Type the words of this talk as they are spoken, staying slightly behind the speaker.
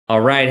All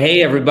right.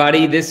 Hey,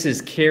 everybody. This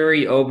is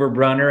Kary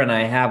Oberbrunner, and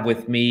I have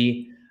with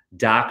me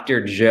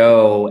Dr.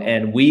 Joe,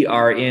 and we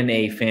are in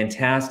a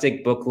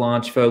fantastic book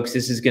launch, folks.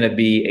 This is going to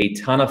be a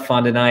ton of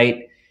fun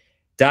tonight.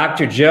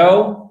 Dr.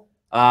 Joe,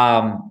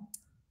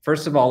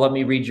 first of all, let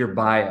me read your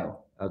bio,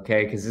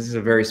 okay, because this is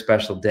a very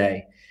special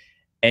day.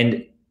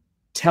 And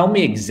tell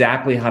me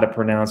exactly how to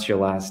pronounce your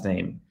last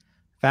name.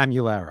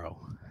 Famularo.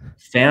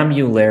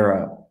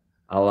 Famularo.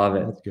 I love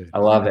it. That's good. I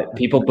love it.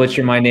 People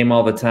butcher my name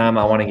all the time.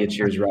 I want to get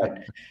yours right.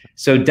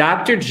 So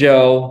Dr.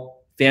 Joe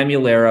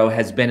Famularo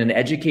has been an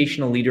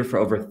educational leader for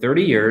over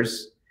 30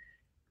 years.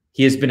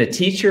 He has been a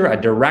teacher, a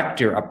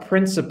director, a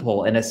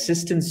principal, an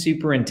assistant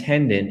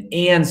superintendent,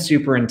 and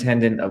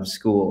superintendent of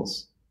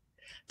schools.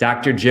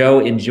 Dr. Joe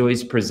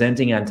enjoys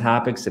presenting on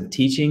topics of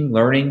teaching,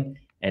 learning,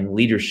 and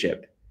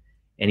leadership.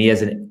 And he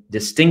has a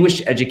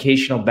distinguished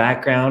educational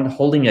background,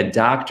 holding a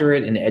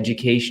doctorate in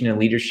education and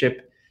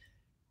leadership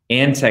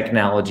and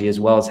technology,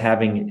 as well as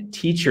having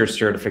teacher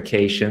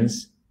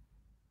certifications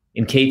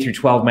in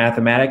K-12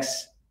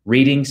 mathematics,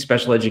 reading,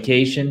 special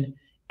education,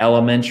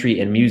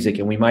 elementary, and music.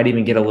 And we might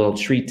even get a little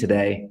treat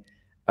today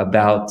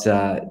about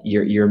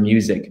your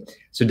music.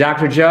 So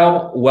Dr.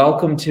 Joe,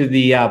 welcome to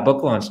the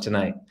book launch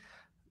tonight.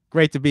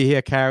 Great to be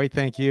here, Kary.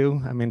 Thank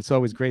you. I mean, it's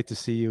always great to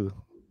see you.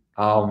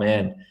 Oh,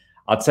 man.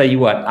 I'll tell you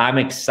what, I'm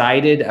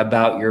excited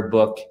about your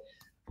book.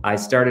 I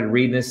started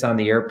reading this on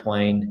the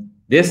airplane.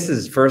 This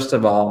is, first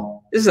of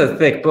all, this is a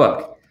thick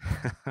book.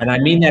 And I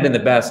mean that in the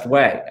best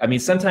way. I mean,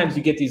 sometimes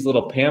you get these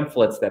little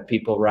pamphlets that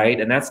people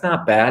write, and that's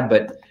not bad,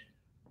 but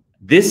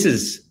this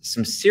is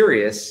some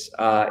serious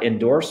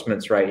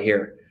endorsements right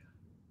here.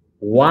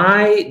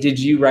 Why did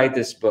you write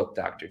this book,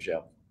 Dr.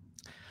 Joe?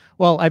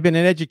 Well, I've been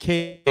an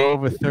educator for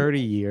over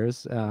 30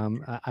 years.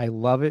 I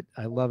love it.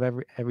 I love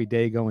every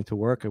day going to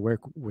work. I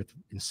work with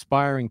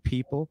inspiring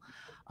people.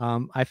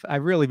 I've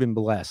really been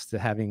blessed to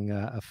having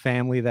a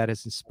family that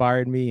has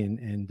inspired me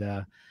and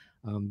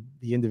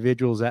the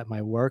individuals at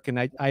my work.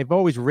 And I've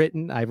always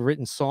written. I've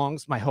written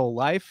songs my whole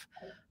life.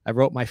 I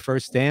wrote my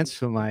first dance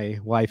for my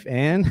wife,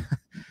 Ann.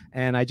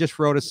 And I just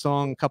wrote a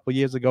song a couple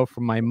years ago for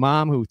my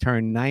mom, who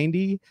turned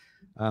 90.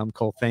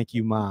 Called Thank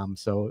You, Mom.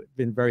 So it's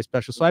been very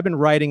special. So I've been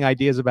writing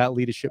ideas about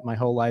leadership my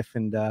whole life,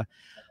 and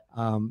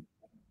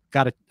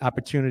got an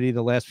opportunity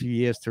the last few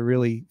years to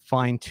really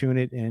fine tune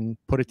it and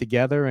put it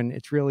together. And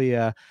it's really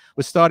we're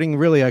starting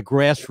really a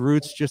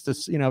grassroots, just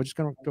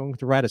going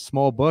to write a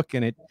small book,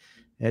 and it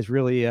has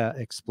really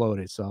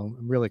exploded. So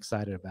I'm really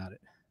excited about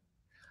it.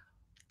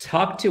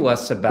 Talk to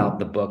us about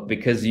the book,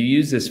 because you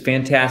use this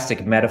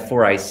fantastic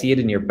metaphor. I see it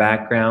in your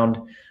background.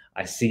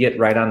 I see it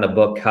right on the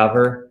book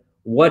cover.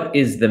 What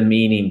is the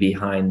meaning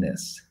behind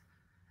this?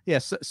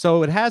 Yes,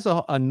 so it has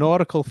a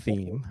nautical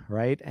theme,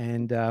 right?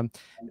 And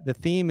the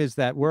theme is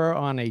that we're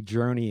on a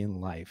journey in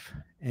life,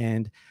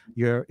 and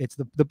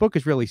the book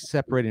is really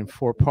separated in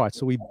 4 parts.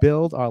 So we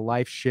build our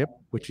life ship,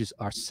 which is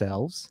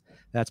ourselves.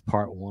 That's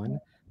part 1.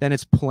 Then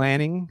it's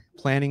planning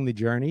the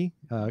journey,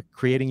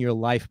 creating your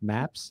life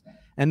maps,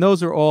 and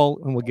those are all,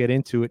 and we'll get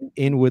into it,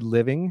 inward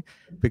living,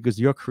 because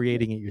you're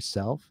creating it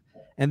yourself.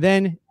 And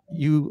then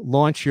you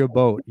launch your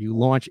boat, you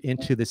launch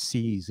into the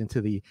seas,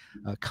 into the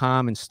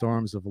calm and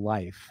storms of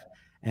life.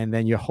 And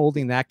then you're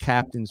holding that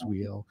captain's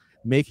wheel,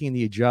 making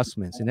the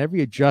adjustments. And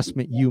every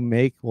adjustment you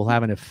make will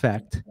have an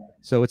effect.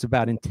 So it's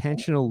about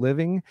intentional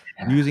living,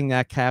 using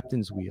that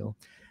captain's wheel.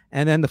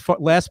 And then the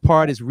last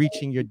part is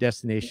reaching your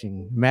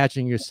destination,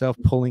 imagining yourself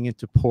pulling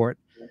into port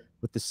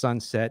with the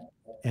sunset,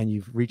 and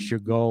you've reached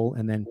your goal,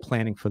 and then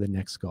planning for the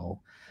next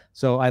goal.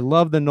 So I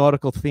love the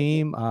nautical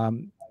theme.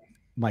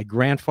 My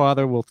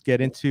grandfather, we'll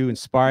get into,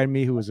 inspired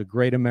me, who was a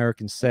great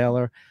American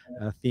sailor,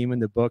 theme in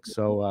the book.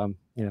 So,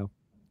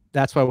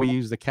 that's why we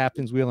use the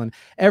captain's wheel, and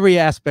every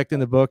aspect in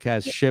the book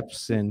has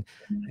ships and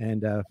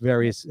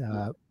various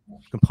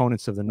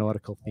components of the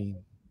nautical theme.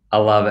 I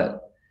love it.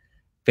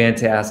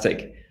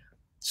 Fantastic.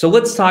 So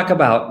let's talk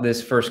about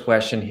this first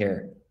question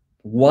here.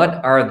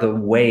 What are the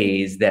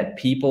ways that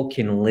people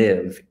can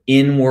live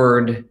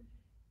inward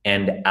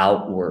and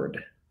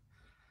outward?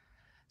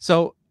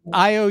 So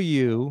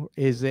IOU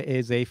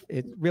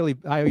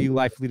IOU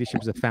Life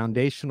Leadership is a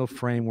foundational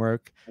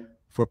framework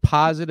for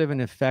positive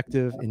and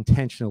effective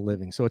intentional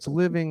living. So it's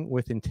living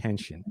with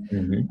intention.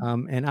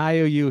 Mm-hmm. And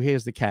IOU,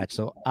 here's the catch.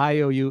 So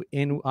IOU,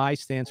 I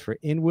stands for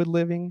inward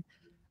living,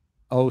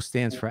 O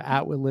stands for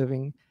outward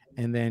living,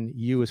 and then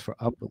U is for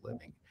upward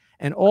living.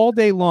 And all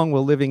day long,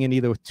 we're living in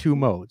either 2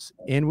 modes.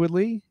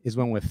 Inwardly is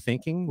when we're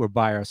thinking, we're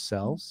by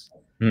ourselves.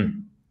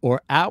 Or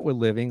outward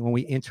living when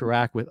we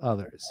interact with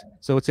others.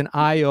 So it's an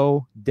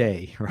IO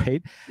day,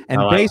 right?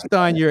 And based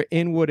on your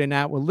inward and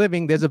outward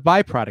living, there's a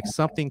byproduct.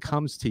 Something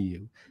comes to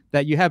you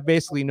that you have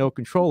basically no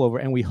control over,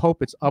 and we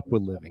hope it's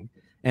upward living.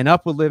 And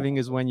upward living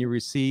is when you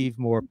receive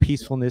more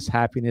peacefulness,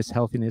 happiness,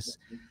 healthiness,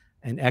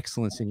 and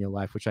excellence in your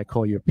life, which I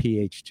call your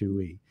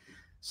PH2E.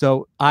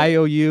 So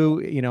IOU,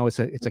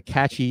 it's a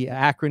catchy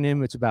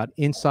acronym. It's about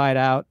inside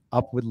out,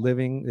 upward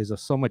living. There's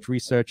so much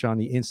research on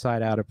the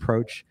inside out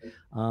approach.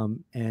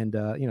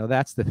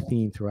 That's the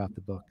theme throughout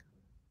the book.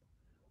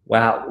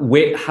 Wow.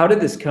 Wait, how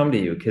did this come to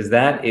you? Because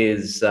that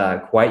is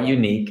quite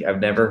unique. I've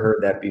never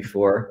heard that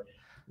before.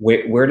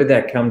 Where did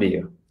that come to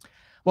you?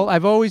 Well,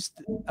 I've always,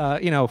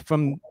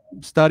 from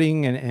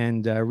studying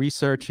and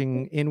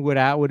researching, inward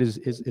outward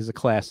is a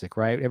classic,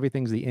 right?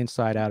 Everything's the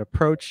inside out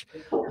approach.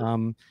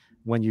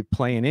 When you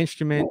play an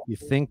instrument, you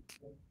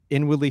think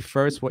inwardly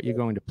first what you're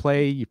going to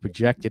play, you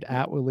project it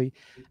outwardly.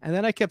 And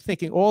then I kept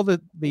thinking all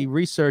the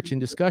research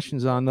and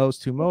discussions on those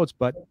two modes,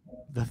 but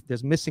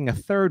there's missing a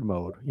third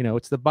mode.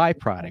 It's the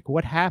byproduct.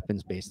 What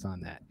happens based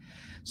on that?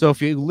 So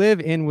if you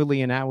live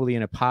inwardly and outwardly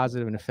in a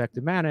positive and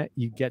effective manner,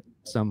 you get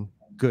some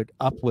good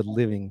upward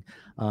living,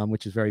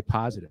 which is very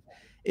positive.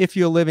 If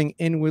you're living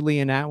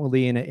inwardly and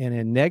outwardly in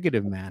a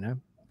negative manner,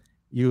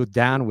 you're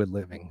downward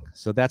living.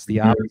 So that's the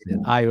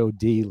opposite,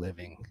 IOD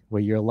living,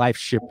 where your life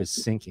ship is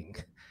sinking.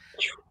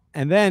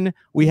 And then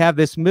we have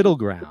this middle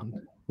ground,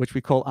 which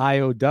we call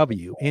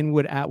IOW,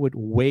 inward, outward,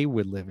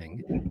 wayward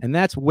living. And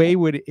that's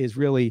wayward is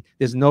really,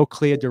 there's no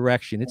clear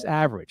direction. It's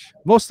average.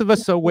 Most of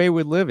us are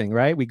wayward living,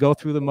 right? We go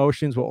through the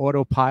motions, we're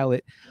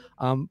autopilot.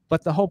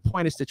 But the whole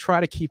point is to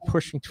try to keep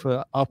pushing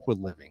for upward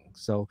living.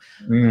 So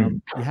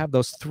you have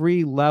those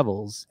three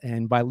levels,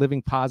 and by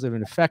living positive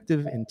and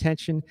effective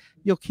intention,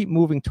 you'll keep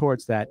moving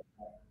towards that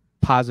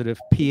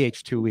positive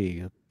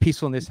PH2E,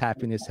 peacefulness,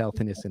 happiness,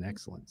 healthiness, and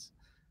excellence.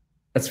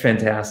 That's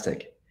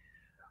fantastic.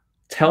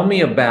 Tell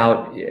me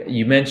about,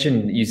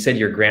 you said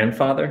your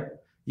grandfather?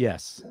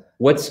 Yes.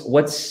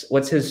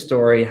 What's his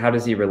story? How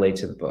does he relate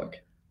to the book?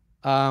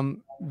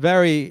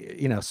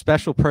 Very,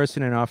 special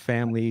person in our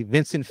family,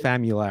 Vincent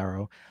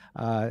Famularo.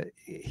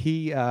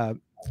 He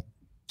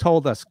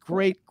told us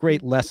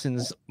great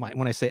lessons.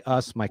 When I say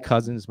us, my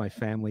cousins, my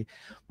family,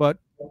 but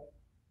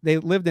they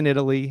lived in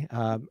Italy,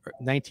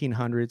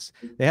 1900s.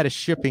 They had a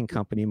shipping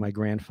company, my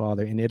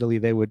grandfather, in Italy.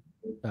 They would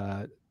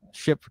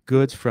ship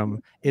goods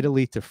from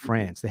Italy to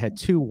France. They had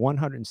two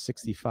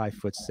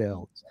 165-foot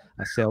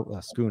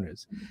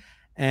schooners.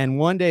 And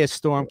one day a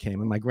storm came,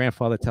 and my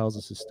grandfather tells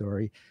us a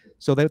story.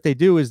 So what they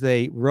do is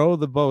they row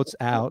the boats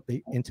out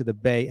into the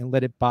bay and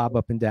let it bob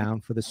up and down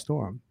for the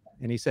storm.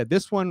 And he said,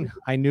 this one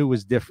I knew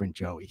was different,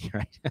 Joey,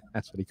 right?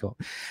 That's what he called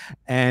it.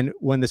 And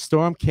when the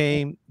storm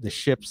came, the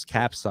ships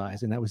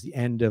capsized, and that was the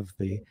end of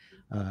the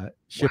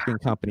shipping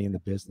company in the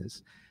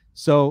business.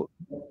 So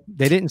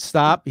they didn't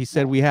stop. He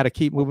said we had to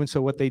keep moving.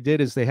 So what they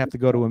did is they have to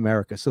go to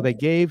America. So they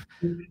gave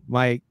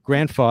my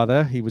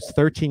grandfather, he was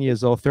 13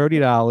 years old,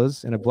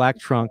 $30 in a black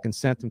trunk and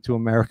sent him to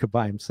America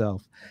by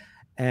himself.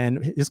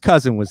 And his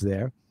cousin was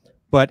there,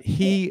 but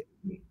he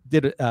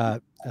did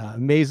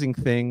amazing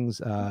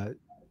things.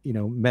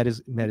 Met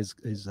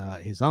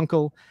his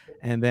uncle,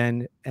 and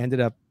then ended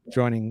up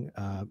joining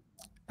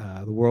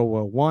the World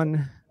War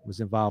I. Was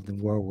involved in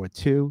World War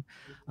II,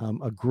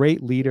 a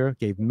great leader,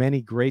 gave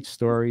many great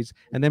stories,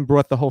 and then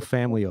brought the whole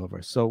family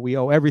over. So we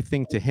owe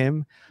everything to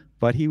him,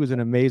 but he was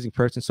an amazing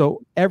person.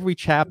 So every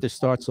chapter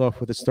starts off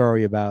with a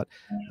story about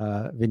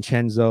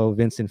Vincent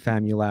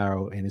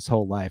Famularo and his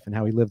whole life and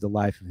how he lived a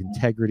life of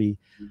integrity.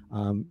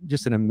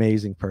 Just an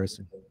amazing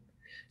person.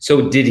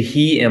 So did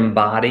he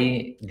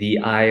embody the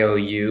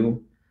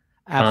IOU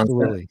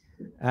Absolutely.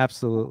 concept?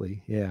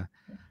 Absolutely. Yeah.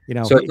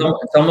 So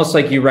it's almost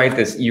like you write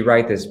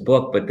this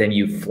book, but then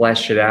you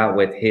flesh it out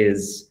with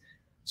his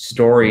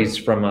stories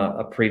from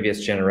a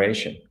previous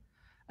generation.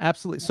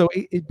 Absolutely. So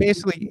it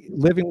basically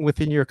living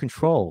within your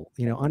control,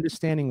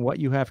 understanding what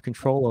you have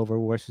control over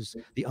versus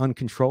the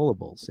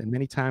uncontrollables. And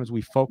many times we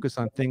focus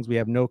on things we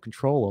have no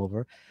control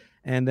over,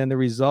 and then the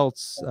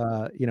results,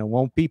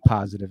 won't be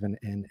positive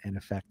and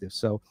effective.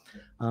 So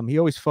he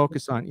always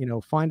focused on,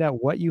 find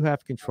out what you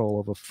have control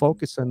over,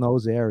 focus on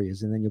those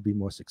areas, and then you'll be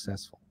more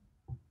successful.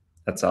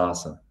 That's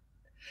awesome.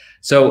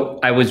 So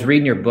I was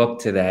reading your book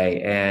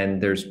today,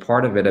 and there's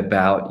part of it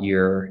about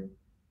your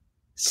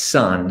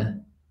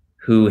son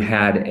who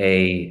had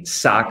a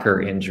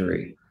soccer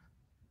injury.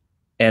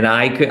 And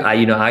I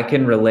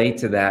can relate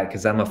to that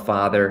because I'm a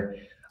father.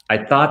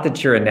 I thought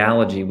that your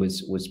analogy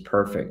was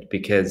perfect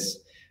because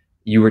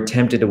you were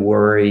tempted to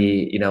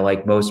worry,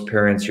 like most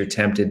parents, you're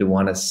tempted to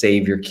want to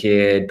save your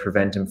kid,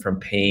 prevent him from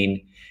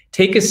pain.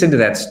 Take us into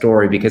that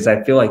story, because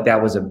I feel like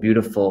that was a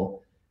beautiful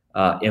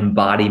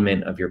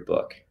embodiment of your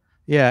book.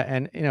 Yeah,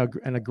 and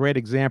and a great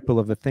example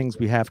of the things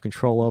we have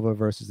control over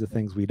versus the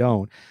things we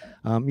don't.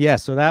 Yeah,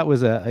 so that was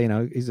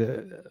he's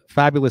a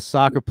fabulous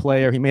soccer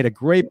player. He made a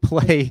great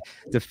play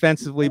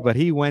defensively, but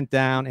he went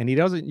down, and he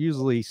doesn't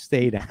usually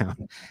stay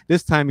down.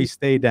 This time he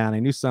stayed down.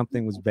 I knew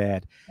something was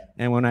bad,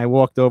 and when I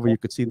walked over, you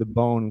could see the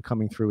bone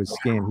coming through his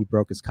skin. He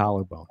broke his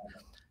collarbone.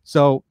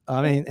 So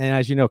and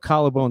as you know,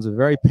 collarbones are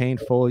very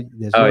painful.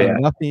 There's really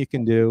nothing you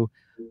can do.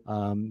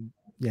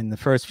 In the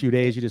first few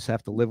days, you just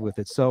have to live with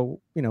it.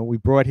 So, we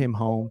brought him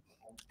home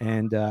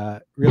and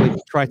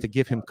really tried to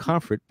give him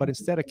comfort. But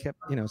instead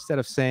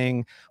of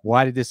saying,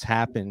 why did this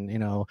happen?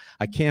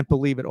 I can't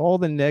believe it. All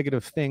the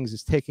negative things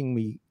is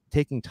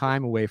taking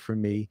time away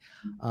from me.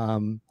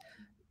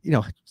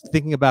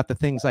 Thinking about the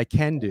things I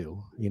can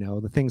do,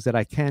 the things that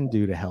I can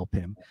do to help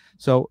him.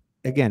 So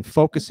again,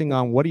 focusing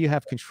on what do you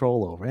have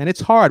control over. And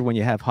it's hard when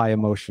you have high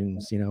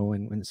emotions, you know,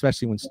 and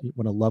especially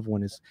when a loved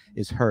one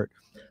is hurt.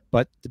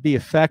 But to be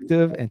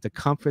effective and to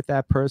comfort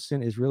that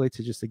person is really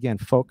to just, again,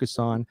 focus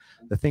on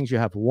the things you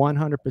have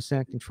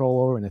 100%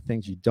 control over and the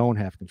things you don't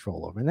have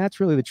control over. And that's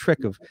really the trick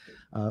of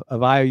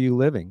IOU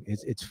Living.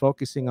 It's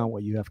focusing on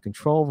what you have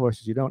control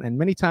versus you don't. And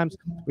many times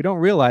we don't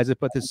realize it,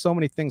 but there's so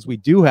many things we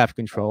do have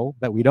control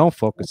that we don't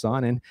focus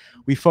on. And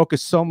we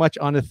focus so much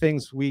on the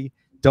things we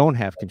don't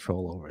have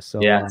control over.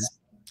 So, yes.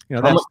 You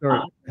know, that's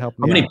helped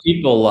me. How many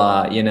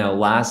people, you know,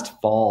 last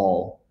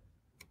fall,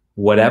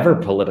 whatever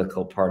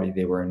political party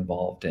they were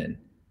involved in,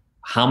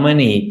 how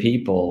many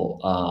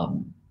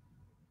people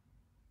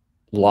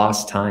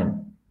lost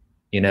time,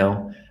 you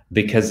know,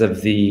 because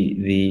of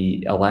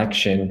the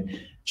election,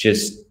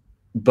 just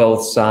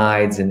both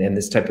sides and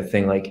this type of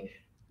thing. Like,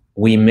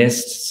 we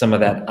missed some of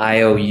that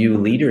IOU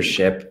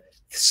leadership,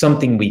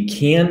 something we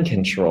can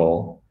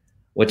control,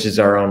 which is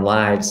our own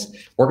lives.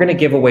 We're going to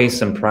give away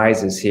some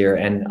prizes here.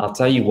 And I'll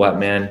tell you what,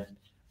 man,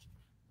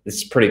 this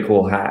is a pretty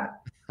cool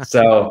hat.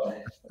 So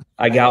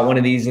I got one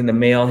of these in the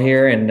mail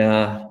here,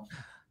 and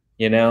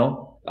you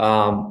know,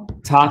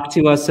 talk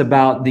to us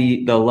about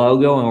the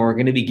logo, and we're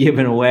going to be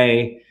giving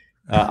away.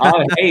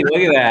 Oh, hey,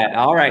 look at that!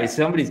 All right,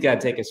 somebody's got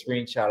to take a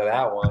screenshot of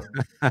that one.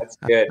 That's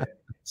good.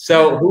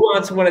 So, who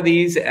wants one of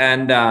these?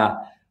 And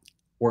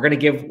we're gonna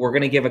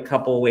give a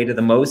couple away to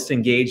the most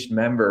engaged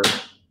member,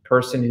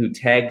 person who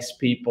tags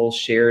people,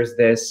 shares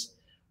this.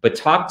 But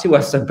talk to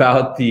us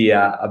about the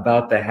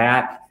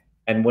hat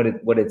and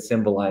what it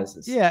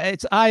symbolizes. Yeah,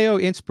 it's IO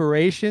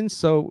inspiration.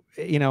 So,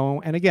 you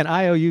know, and again,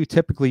 IOU,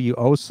 typically you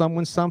owe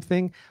someone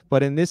something,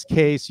 but in this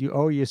case, you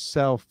owe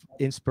yourself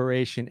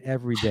inspiration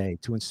every day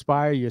to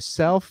inspire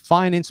yourself,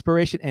 find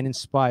inspiration, and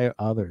inspire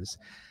others.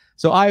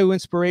 So IO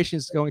inspiration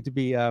is going to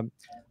be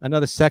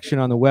another section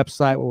on the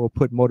website where we'll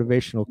put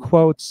motivational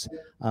quotes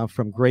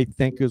from great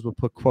thinkers. We'll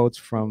put quotes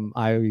from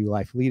IOU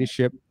Life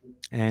Leadership,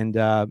 and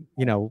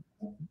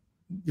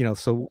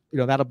so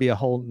that'll be a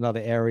whole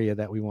another area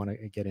that we want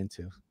to get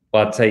into.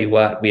 Well, I'll tell you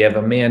what, we have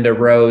Amanda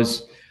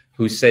Rose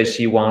who says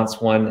she wants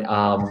one.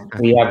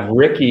 We have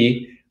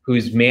Ricky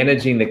who's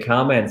managing the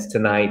comments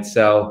tonight.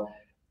 So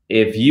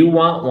if you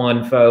want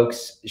one,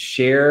 folks,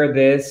 share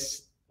this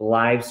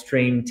live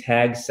stream,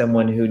 tag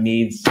someone who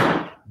needs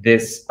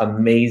this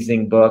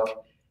amazing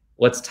book.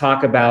 Let's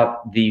talk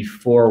about the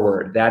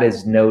foreword. That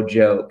is no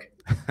joke.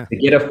 To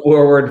get a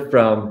foreword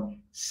from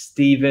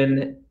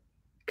Stephen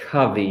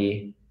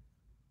Covey,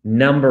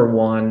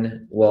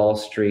 #1 Wall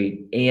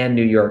Street and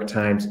New York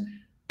Times.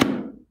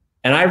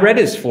 And I read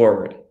his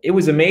foreword. It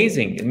was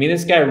amazing. I mean,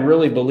 this guy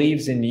really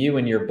believes in you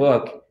and your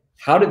book.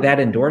 How did that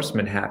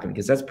endorsement happen?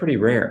 Because that's pretty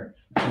rare.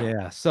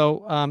 Yeah.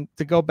 So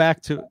to go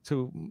back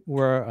to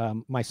where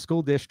my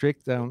school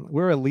district,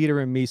 we're a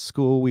Leader in Me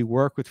school. We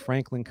work with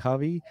Franklin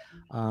Covey.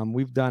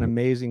 We've done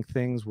amazing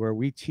things where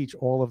we teach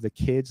all of the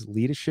kids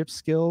leadership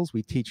skills.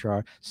 We teach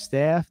our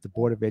staff, the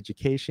Board of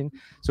Education.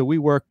 So we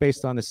work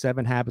based on the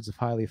 7 habits of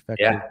highly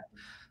effective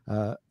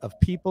of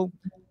people.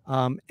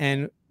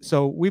 And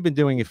so we've been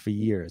doing it for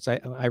years.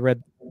 I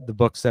read the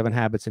book 7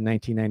 Habits in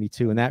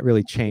 1992, and that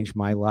really changed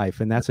my life.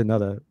 And that's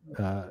another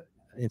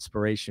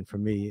inspiration for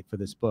me for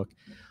this book.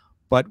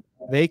 But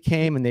they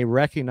came and they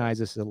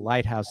recognized us as a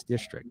lighthouse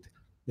district.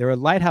 There are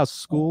lighthouse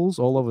schools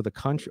all over the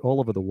country, all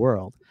over the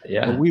world.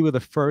 Yeah. But we were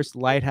the first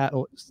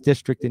lighthouse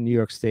district in New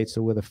York State.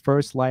 So we're the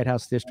first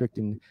lighthouse district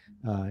in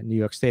New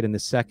York State and the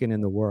second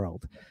in the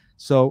world.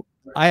 So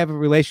I have a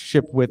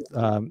relationship with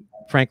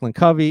Franklin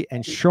Covey,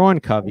 and Sean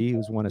Covey,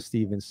 who's one of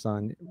Stephen's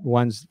son,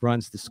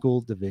 runs the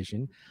school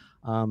division.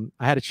 I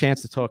had a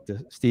chance to talk to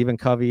Stephen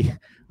Covey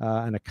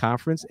at a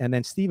conference, and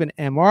then Stephen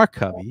M.R.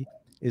 Covey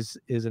is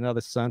another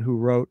son who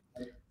wrote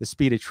The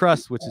Speed of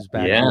Trust, which is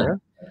back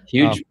here.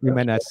 Huge. You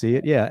may not see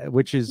it. Yeah,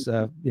 which is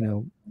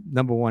 #1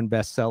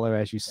 bestseller,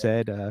 as you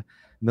said,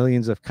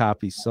 millions of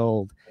copies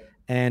sold.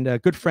 And a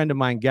good friend of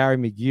mine, Gary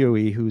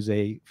McGuey, who's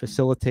a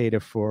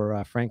facilitator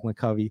for Franklin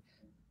Covey,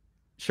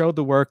 showed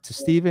the work to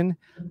Stephen,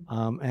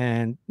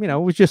 and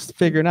was just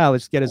figuring out,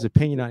 let's get his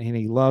opinion on it. And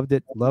he loved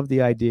it, loved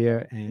the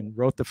idea, and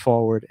wrote the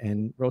foreword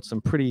and wrote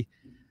some pretty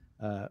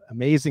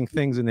amazing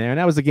things in there. And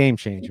that was a game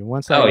changer.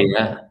 Once I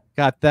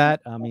got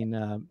that, I mean,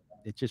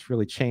 it just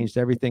really changed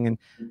everything. And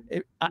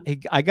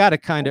I got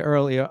it kind of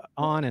earlier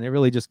on, and it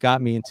really just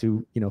got me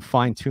into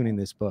fine tuning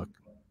this book.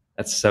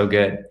 That's so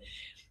good.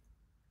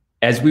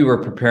 As we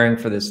were preparing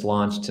for this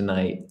launch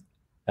tonight,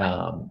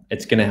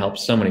 it's going to help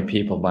so many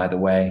people, by the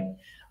way.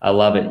 I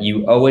love it.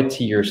 You owe it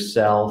to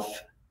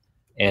yourself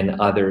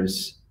and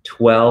others.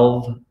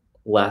 12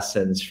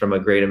 lessons from a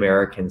great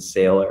American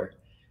sailor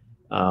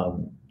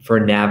for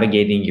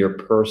navigating your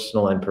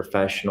personal and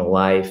professional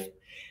life.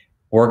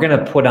 We're going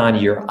to put on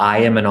your I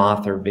Am an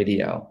Author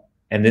video.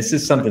 And this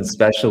is something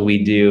special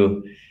we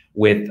do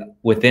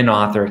within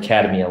Author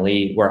Academy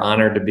Elite. We're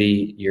honored to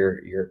be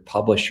your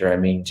publisher. I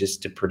mean,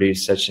 just to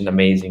produce such an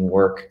amazing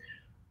work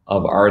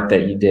of art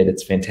that you did.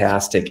 It's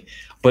fantastic.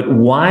 But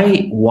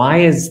why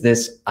is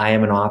this I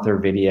Am an Author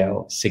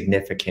video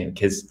significant?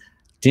 Because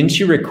didn't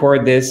you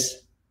record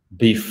this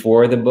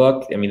before the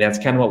book. I mean, that's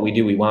kind of what we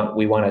do. We want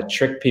to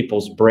trick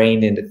people's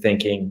brain into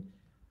thinking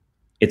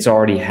it's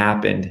already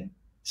happened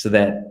so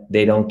that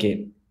they don't get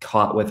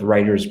caught with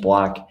writer's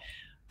block.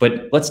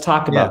 But let's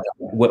talk about that.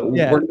 We're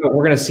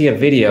going to see a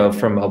video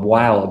from a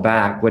while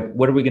back.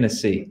 What are we going to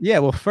see? Yeah,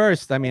 well,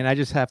 first, I mean, I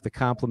just have to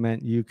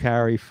compliment you,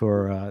 Kary,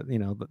 for you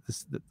know,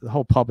 the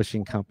whole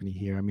publishing company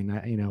here. I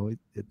mean, you know,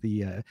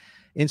 the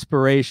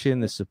inspiration,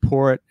 the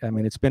support. I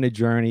mean, it's been a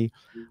journey.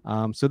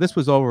 So this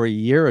was over a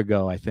year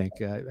ago, I think.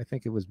 I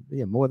think it was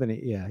more than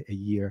a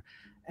year.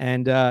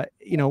 And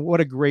you know,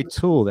 what a great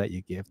tool that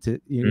you give to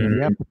you know,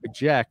 you have to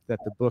project that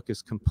the book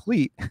is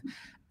complete.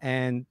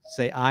 And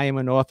say, I am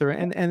an author,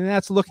 and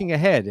that's looking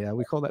ahead.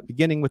 We call that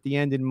beginning with the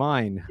end in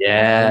mind.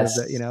 Yes.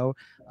 You know,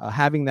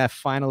 having that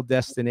final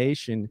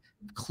destination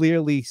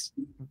clearly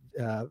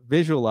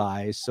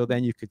visualized, so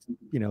then you could,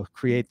 you know,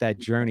 create that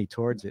journey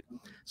towards it.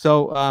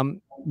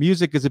 So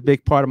music is a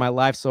big part of my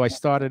life. So I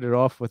started it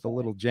off with a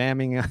little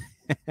jamming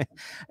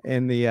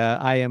in the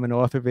I Am an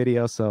Author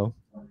video. So.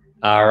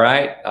 All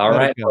right.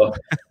 Well,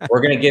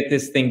 we're going to get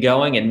this thing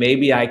going, and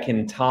maybe I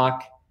can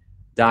talk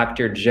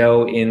Dr.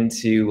 Joe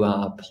into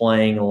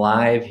playing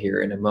live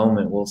here in a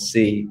moment. We'll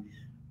see.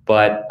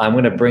 But I'm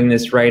going to bring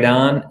this right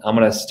on. I'm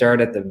going to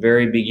start at the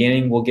very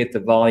beginning. We'll get the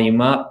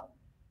volume up.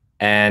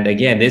 And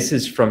again, this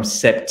is from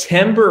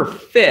September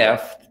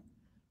 5th,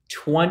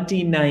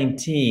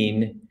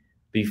 2019,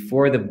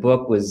 before the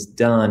book was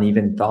done,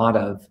 even thought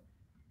of.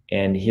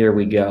 And here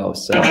we go.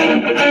 So.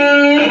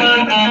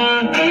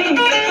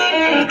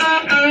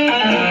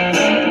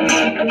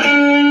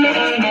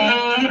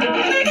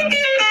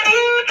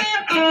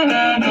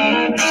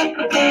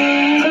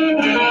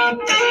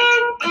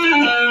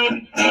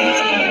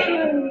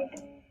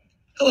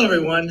 Hello,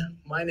 everyone.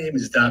 My name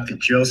is Dr.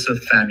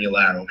 Joseph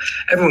Famularo.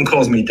 Everyone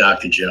calls me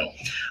Dr. Joe.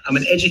 I'm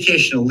an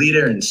educational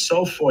leader and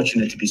so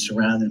fortunate to be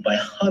surrounded by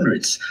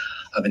hundreds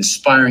of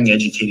inspiring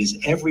educators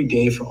every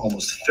day for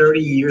almost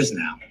 30 years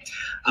now.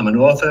 I'm an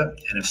author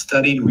and have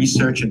studied,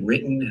 researched, and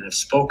written, and have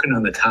spoken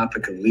on the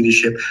topic of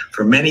leadership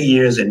for many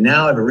years. And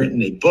now I've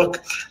written a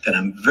book that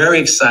I'm very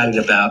excited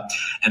about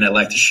and I'd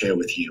like to share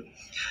with you.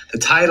 The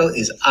title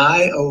is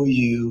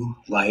IOU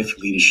Life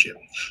Leadership.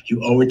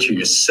 You owe it to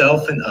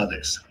yourself and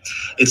others.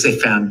 It's a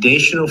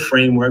foundational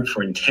framework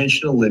for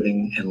intentional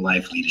living and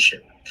life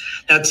leadership.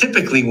 Now,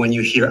 typically when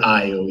you hear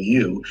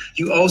IOU,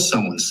 you owe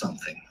someone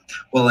something.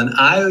 Well, in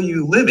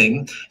IOU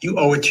Living, you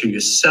owe it to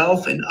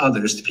yourself and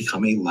others to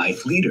become a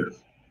life leader.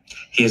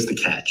 Here's the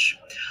catch.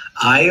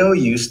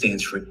 IOU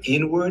stands for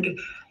inward,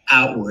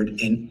 outward,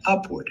 and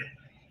upward.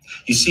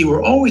 You see,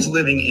 we're always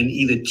living in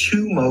either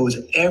two modes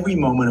every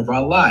moment of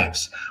our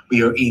lives.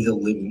 We are either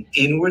living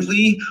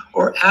inwardly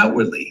or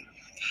outwardly.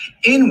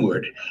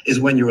 Inward is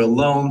when you're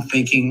alone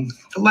thinking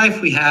the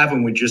life we have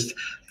when we're just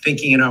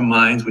thinking in our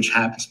minds, which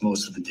happens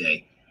most of the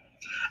day.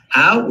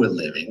 Outward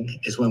living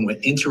is when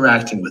we're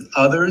interacting with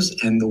others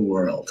and the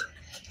world.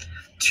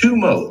 Two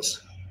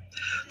modes.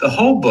 The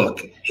whole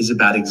book is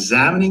about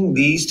examining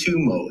these two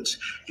modes,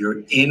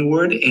 your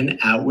inward and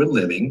outward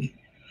living.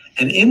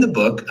 And in the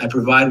book, I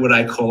provide what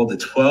I call the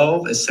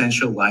 12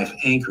 essential life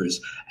anchors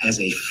as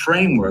a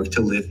framework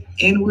to live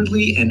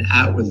inwardly and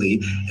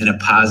outwardly in a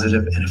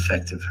positive and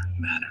effective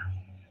manner.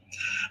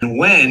 And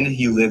when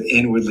you live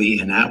inwardly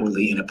and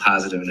outwardly in a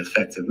positive and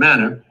effective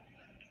manner,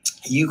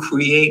 you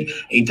create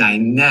a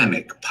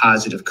dynamic,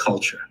 positive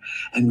culture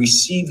and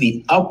receive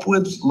the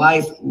upward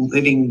life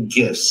living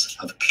gifts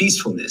of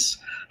peacefulness,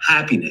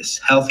 happiness,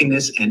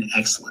 healthiness, and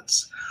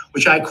excellence,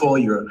 which I call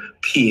your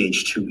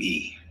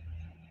PH2E.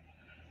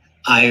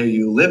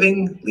 IOU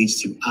Living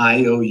leads to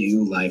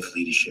IOU Life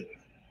Leadership.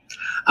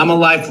 I'm a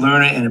life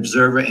learner and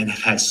observer and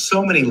have had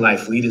so many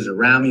life leaders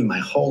around me my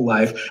whole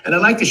life. And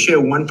I'd like to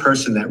share one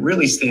person that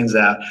really stands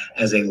out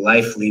as a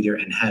life leader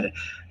and had a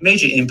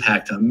major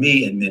impact on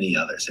me and many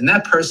others. And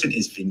that person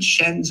is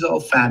Vincenzo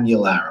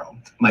Famularo,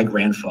 my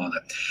grandfather.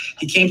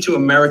 He came to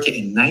America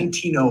in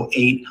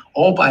 1908,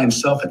 all by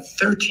himself at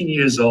 13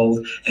 years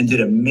old, and did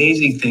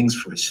amazing things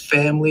for his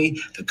family,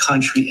 the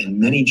country, and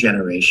many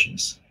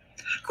generations.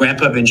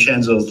 Grandpa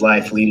Vincenzo's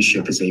life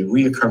leadership is a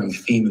reoccurring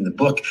theme in the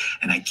book,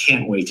 and I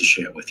can't wait to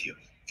share it with you.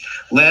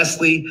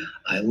 Lastly,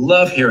 I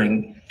love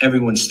hearing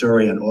everyone's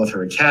story on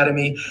Author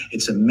Academy.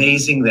 It's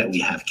amazing that we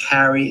have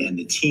Kary and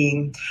the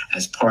team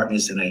as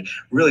partners, and I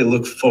really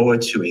look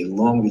forward to a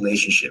long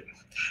relationship.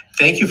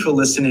 Thank you for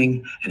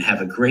listening, and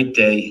have a great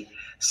day.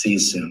 See you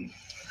soon.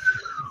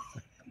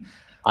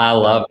 I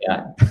love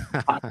that.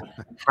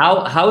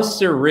 How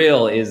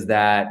surreal is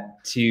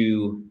that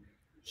to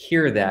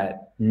hear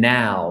that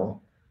now?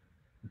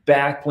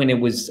 Back when it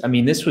was, I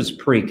mean, this was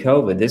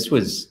pre-COVID. This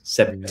was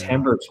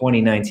September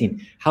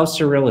 2019. How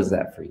surreal is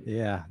that for you?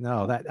 Yeah,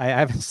 no, that I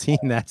haven't seen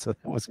that, so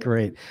that was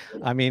great.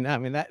 I mean,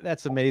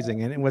 that's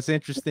amazing. And what's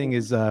interesting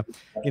is,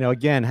 you know,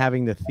 again,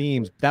 having the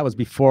themes. That was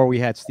before we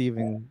had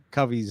Stephen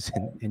Covey's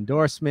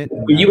endorsement.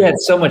 But you had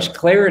so much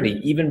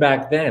clarity even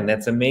back then.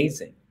 That's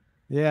amazing.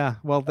 Yeah,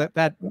 well,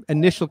 that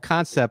initial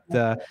concept,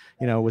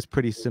 was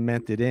pretty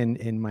cemented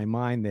in my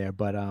mind there.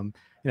 But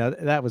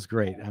that was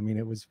great. I mean,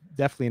 it was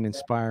definitely an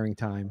inspiring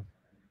time.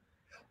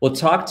 Well,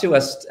 talk to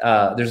us.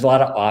 There's a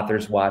lot of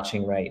authors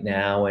watching right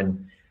now,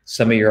 and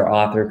some of your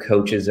author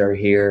coaches are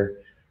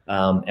here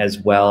as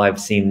well. I've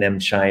seen them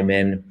chime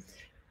in.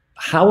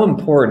 How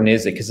important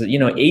is it? Because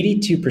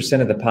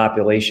 82% of the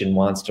population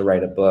wants to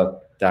write a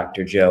book,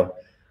 Dr. Joe,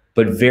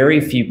 but very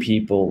few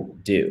people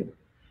do.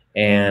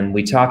 And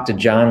we talked to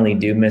John Lee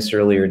Dumas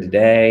earlier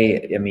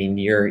today. I mean,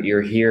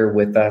 you're here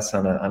with us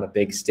on a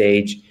big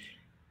stage.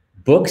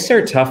 Books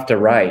are tough to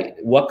write.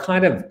 What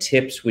kind of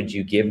tips would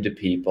you give to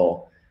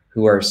people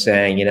who are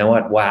saying, you know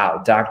what,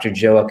 wow, Dr.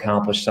 Joe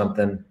accomplished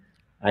something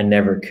I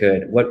never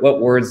could? What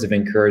words of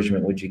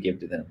encouragement would you give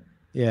to them?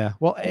 Yeah,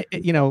 well,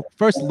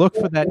 first look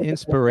for that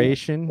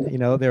inspiration.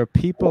 There are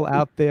people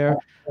out there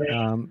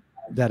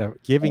that are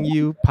giving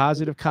you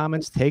positive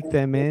comments. Take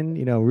them in,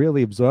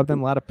 really absorb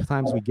them. A lot of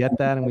times we get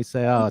that and we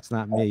say, oh, it's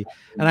not me.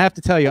 And I have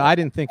to tell you, I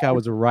didn't think I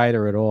was a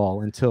writer at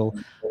all until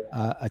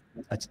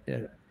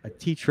a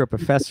teacher, a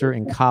professor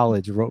in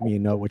college wrote me a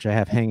note, which I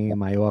have hanging in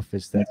my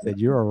office, that said,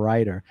 you're a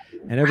writer.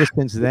 And ever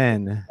since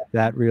then,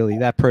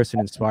 that person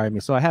inspired me.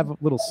 So I have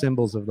little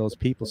symbols of those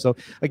people. So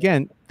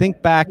again,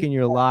 think back in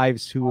your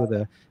lives, who are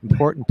the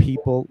important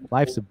people.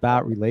 Life's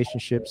about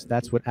relationships.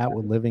 That's what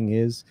outward living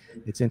is.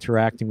 It's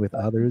interacting with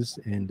others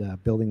and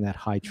building that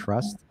high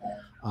trust.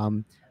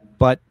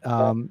 What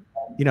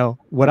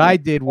I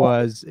did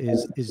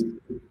is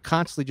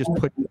constantly just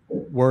put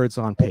words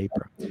on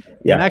paper.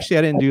 Yeah. And actually,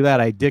 I didn't do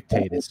that. I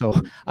dictated. So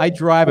I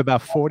drive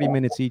about 40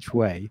 minutes each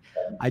way.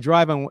 I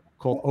drive on what's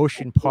called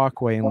Ocean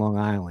Parkway in Long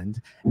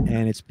Island,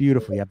 and it's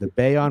beautiful. You have the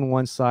bay on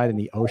one side and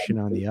the ocean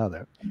on the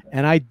other.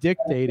 And I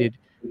dictated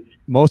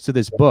most of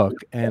this book,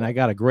 and I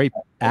got a great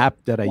app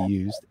that I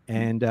used.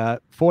 And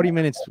 40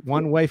 minutes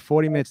one way,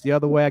 40 minutes the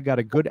other way. I got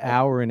a good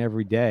hour in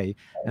every day,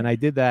 and I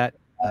did that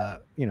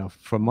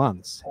for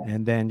months,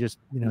 and then just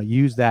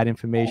use that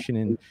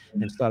information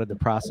and started the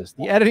process.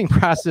 The editing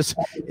process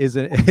is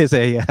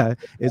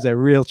a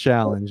real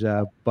challenge,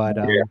 but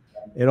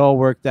it all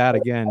worked out.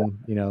 Again,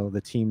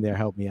 the team there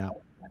helped me out.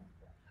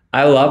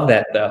 I love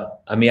that, though.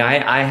 I mean,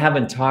 I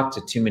haven't talked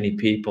to too many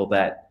people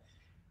that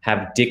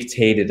have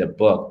dictated a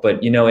book,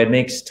 but it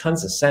makes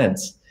tons of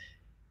sense.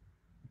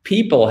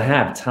 People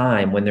have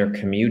time when they're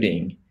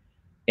commuting,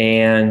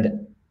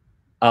 and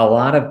a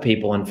lot of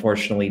people,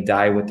 unfortunately,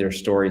 die with their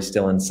story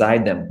still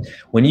inside them.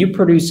 When you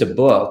produce a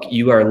book,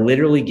 you are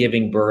literally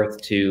giving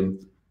birth to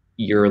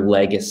your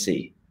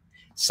legacy,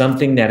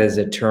 something that is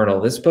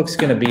eternal. This book's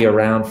going to be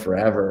around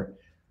forever.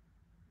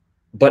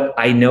 But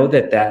I know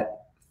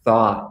that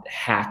thought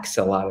hacks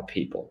a lot of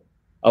people.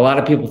 A lot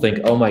of people think,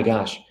 oh my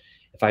gosh,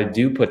 if I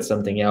do put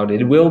something out,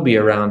 it will be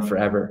around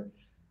forever.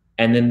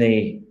 And then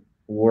they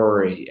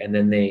worry, and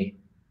then they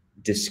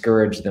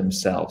discourage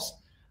themselves.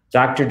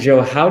 Dr.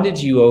 Joe, how did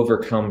you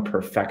overcome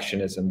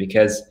perfectionism?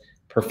 Because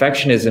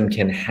perfectionism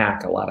can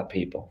hack a lot of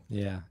people.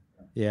 Yeah.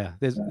 We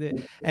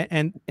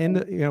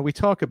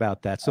talk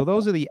about that. So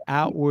those are the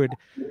outward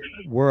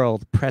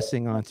world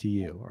pressing onto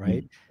you,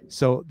 right?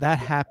 So that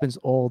happens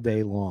all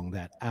day long,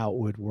 that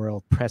outward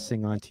world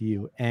pressing onto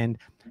you. And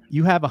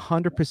you have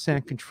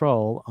 100%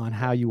 control on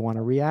how you want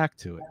to react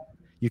to it.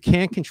 You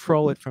can't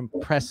control it from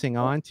pressing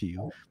onto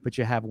you, but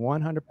you have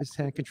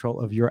 100%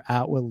 control of your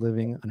outward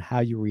living and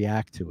how you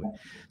react to it.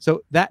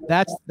 So that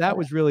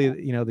was really,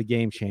 the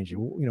game changer.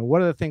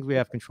 What are the things we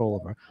have control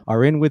over?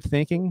 Our inward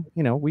thinking,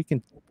 we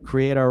can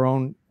create our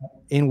own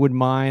inward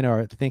mind,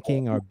 our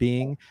thinking, our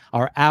being,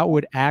 our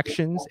outward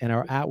actions, and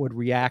our outward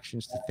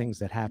reactions to things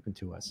that happen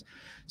to us.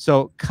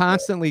 So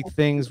constantly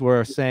things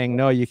were saying,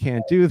 no, you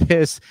can't do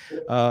this.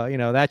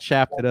 That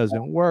chapter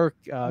doesn't work.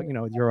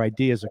 Your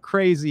ideas are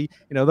crazy.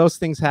 Those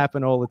things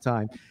happen all the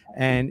time.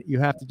 And you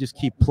have to just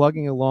keep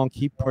plugging along,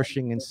 keep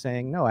pushing and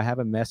saying, no, I have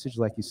a message.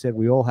 Like you said,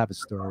 we all have a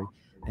story,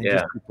 and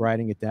just keep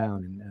writing it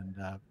down.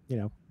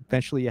 And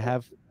eventually you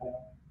have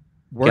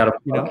work,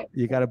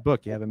 you got a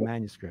book, you have a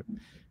manuscript.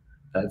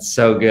 That's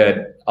so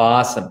good.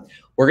 Awesome.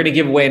 We're going to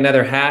give away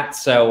another hat.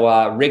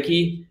 So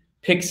Ricky,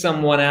 pick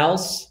someone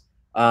else.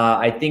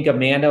 I think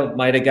Amanda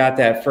might have got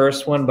that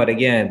first one, but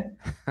again,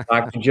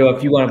 Dr. Joe,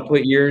 if you want to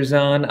put yours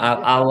on,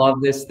 I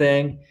love this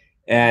thing.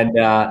 And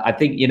I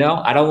think,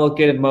 I don't look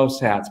good at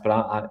most hats, but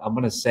I'm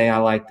going to say I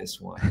like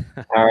this one.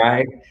 All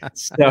right.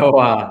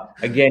 So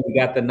again, you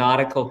got the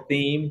nautical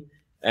theme.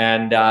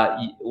 And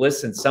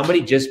listen,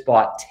 somebody just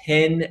bought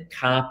 10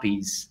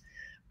 copies.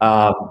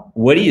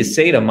 What do you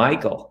say to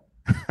Michael?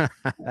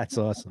 That's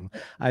awesome.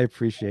 I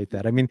appreciate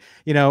that. I mean,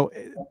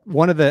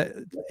 one of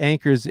the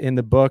anchors in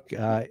the book,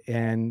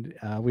 and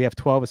we have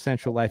 12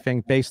 essential life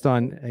anchors based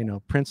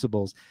on,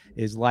 principles,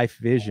 is life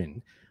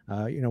vision.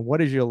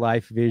 What is your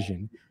life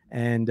vision?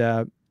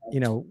 And,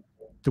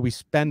 do we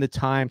spend the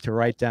time to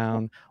write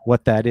down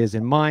what that is?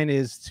 And mine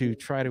is to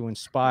try to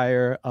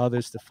inspire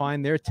others to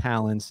find their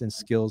talents and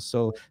skills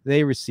so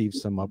they receive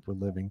some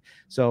upward living.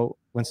 So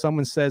when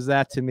someone says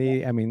that to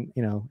me, I mean,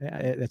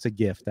 it's a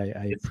gift.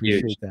 I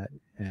appreciate that.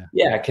 Yeah.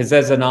 Yeah. Because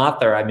as an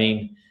author, I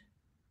mean,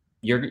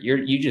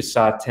 you just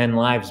saw 10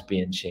 lives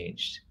being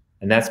changed.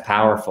 And that's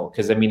powerful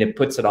because, I mean, it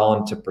puts it all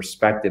into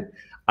perspective.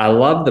 I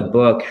love the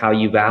book, how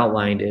you've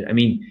outlined it. I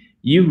mean,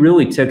 you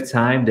really took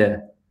time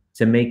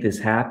to make this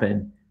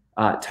happen.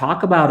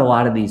 Talk about a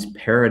lot of these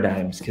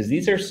paradigms, because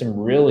these are some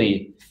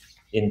really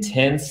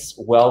intense,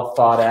 well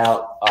thought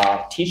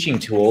out teaching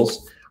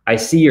tools. I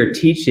see your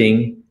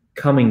teaching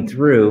coming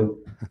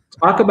through.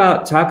 Talk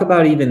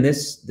about even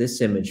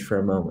this image for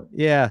a moment.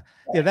 Yeah,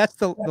 that's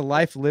the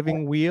life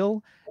living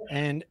wheel.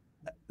 And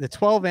the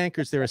 12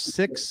 anchors, there are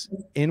 6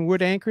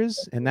 inward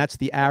anchors, and that's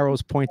the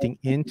arrows pointing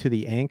into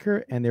the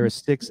anchor, and there are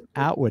 6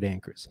 outward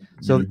anchors.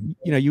 So,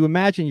 you know, you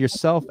imagine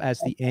yourself as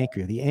the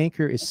anchor. The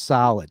anchor is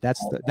solid.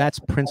 That's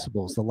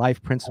principles, the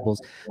life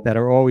principles that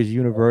are always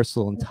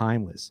universal and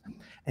timeless.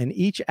 And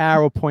each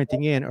arrow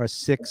pointing in are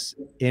 6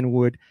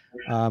 inward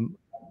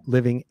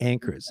living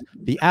anchors.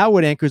 The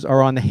outward anchors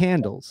are on the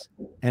handles.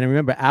 And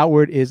remember,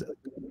 outward is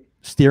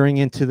steering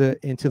into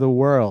the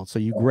world. So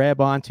you grab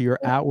onto your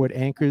outward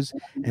anchors,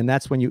 and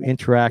that's when you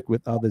interact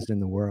with others in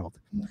the world.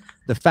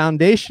 The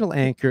foundational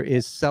anchor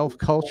is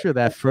self-culture,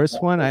 that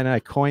first one, and I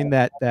coined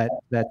that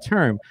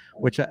term,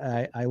 which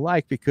I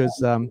like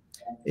because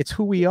it's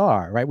who we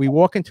are, right? We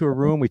walk into a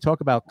room, we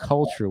talk about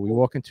culture, we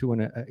walk into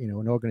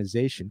an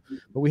organization,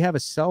 but we have a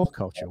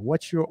self-culture.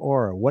 What's your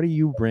aura? What do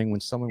you bring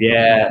when someone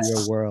comes into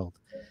your world?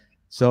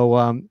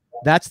 So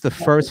that's the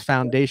first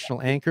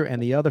foundational anchor,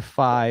 and the other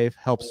 5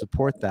 help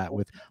support that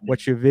with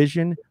what's your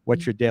vision,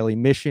 what's your daily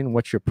mission,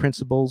 what's your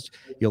principles,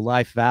 your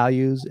life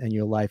values, and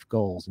your life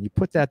goals. And you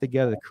put that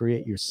together to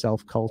create your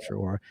self-culture,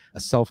 or a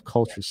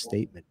self-culture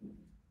statement.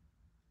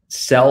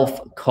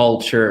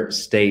 Self-culture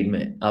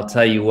statement. I'll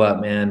tell you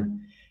what,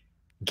 man,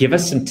 give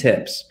us some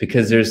tips,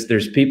 because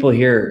there's people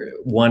here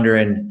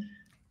wondering,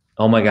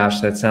 oh my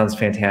gosh, that sounds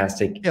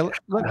fantastic. Yeah,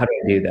 how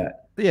do I do that?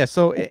 Yeah,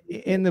 so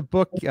in the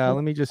book,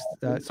 let me just,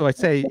 so I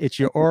say it's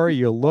your aura,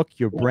 your look,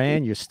 your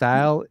brand, your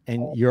style,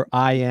 and your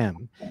I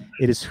am.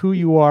 It is who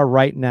you are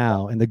right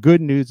now. And the good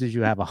news is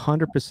you have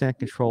 100%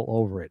 control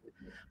over it.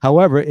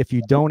 However, if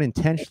you don't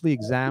intentionally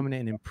examine it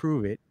and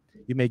improve it,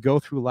 you may go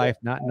through life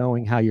not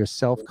knowing how your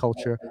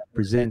self-culture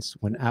presents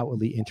when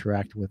outwardly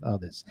interacting with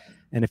others.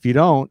 And if you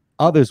don't,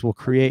 others will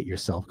create your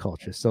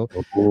self-culture. So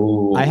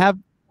I have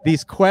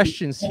these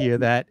questions here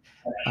that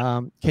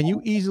can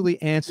you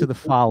easily answer the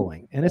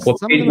following? And it's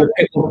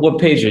what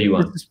page are you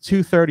on? This is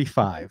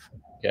 235.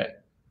 Okay,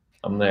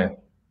 I'm there.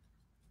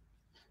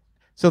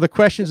 So the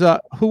questions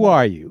are: who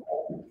are you?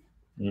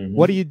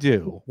 What do you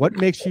do? What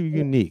makes you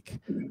unique?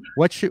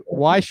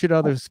 Why should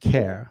others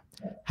care?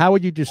 How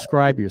would you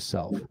describe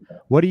yourself?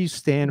 What do you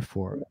stand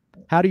for?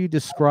 How do you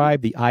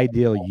describe the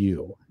ideal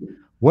you?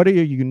 What are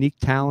your unique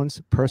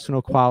talents,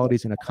 personal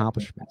qualities, and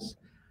accomplishments?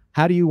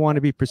 How do you want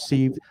to be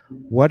perceived?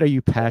 What are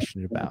you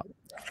passionate about?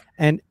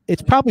 And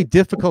it's probably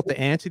difficult to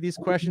answer these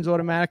questions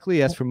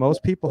automatically, as for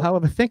most people.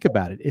 However, think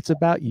about it. It's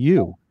about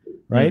you,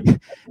 right?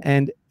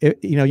 And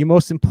your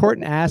most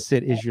important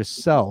asset is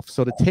yourself.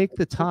 So to take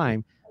the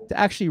time to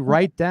actually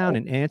write down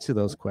and answer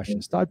those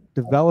questions, start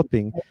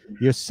developing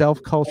your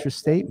self-culture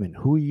statement,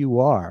 who you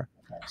are,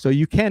 so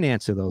you can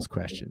answer those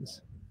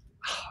questions.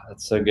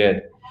 That's so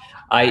good.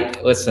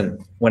 Listen,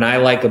 when I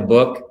like a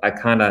book, I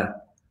don't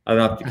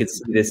know if you could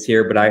see this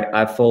here, but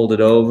I fold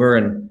it over,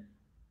 and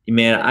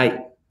man,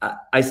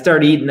 I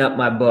start eating up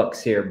my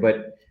books here.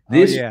 But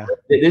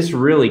this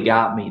really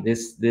got me.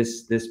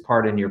 This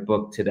part in your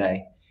book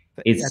today.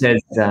 It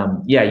says,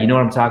 yeah, you know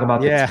what I'm talking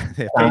about? Yeah,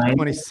 page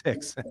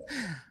 26.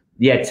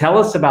 Yeah, tell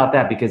us about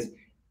that, because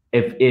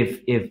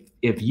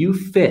if you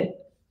fit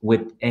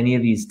with any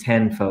of these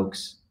 10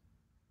 folks,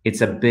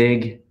 it's a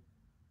big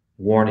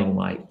warning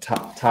light.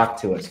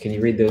 Talk to us. Can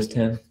you read those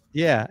 10?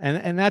 Yeah,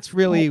 and that's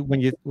really when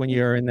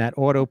you're in that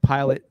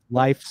autopilot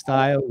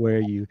lifestyle where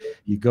you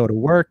go to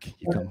work,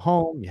 you come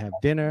home, you have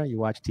dinner, you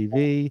watch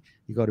TV,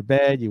 you go to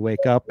bed, you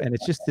wake up, and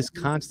it's just this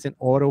constant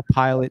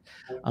autopilot.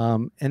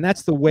 And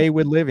that's the way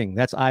we're living.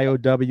 That's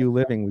IOU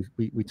living.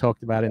 We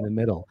talked about in the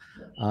middle.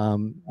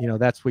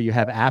 That's where you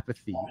have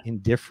apathy,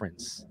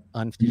 indifference,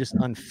 you're just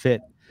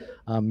unfit,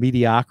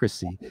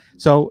 mediocrity.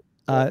 So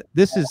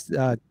this is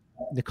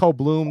Nicole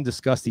Bloom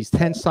discussed these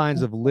 10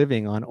 signs of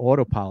living on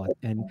autopilot.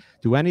 And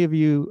do any of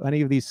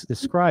these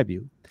describe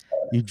you?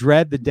 You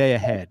dread the day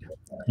ahead.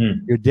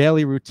 Your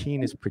daily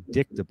routine is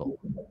predictable.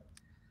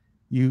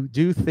 You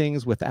do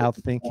things without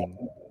thinking.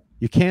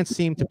 You can't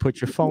seem to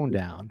put your phone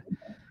down.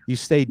 You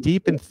stay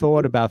deep in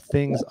thought about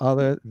things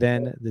other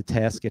than the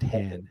task at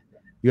hand.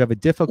 You have a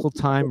difficult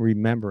time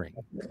remembering.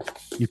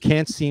 You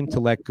can't seem to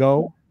let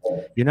go.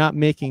 You're not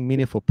making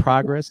meaningful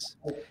progress.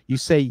 You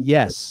say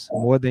yes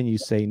more than you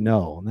say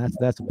no, and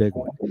that's a big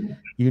one.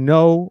 You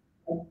know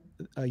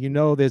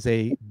there's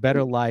a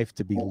better life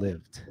to be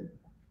lived.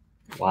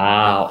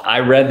 Wow, I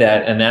read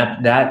that, and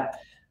that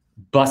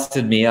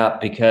busted me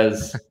up,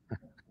 because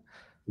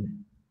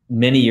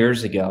many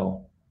years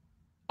ago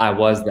I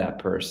was that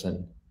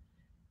person,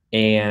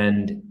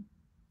 and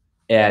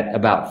at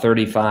about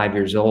 35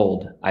 years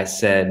old, I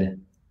said,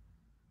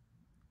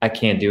 I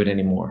can't do it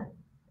anymore.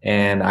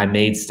 And I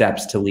made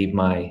steps to leave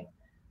my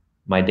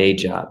my day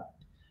job.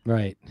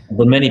 Right.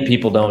 But many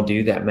people don't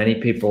do that. Many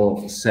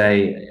people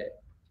say,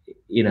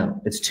 you know,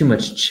 it's too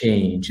much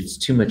change. It's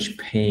too much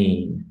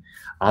pain.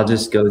 I'll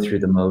just go through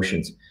the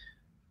motions.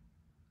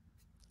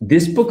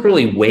 This book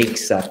really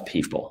wakes up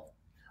people.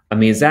 I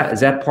mean, is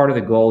that part of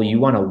the goal? You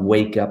want to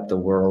wake up the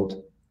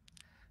world?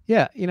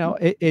 Yeah, you know,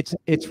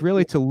 it's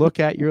really to look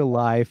at your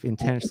life,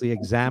 intentionally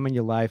examine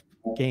your life,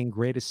 gain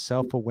greatest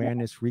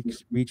self-awareness,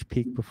 reach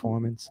peak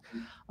performance.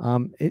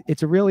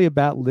 It's really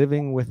about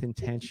living with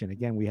intention.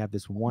 Again, we have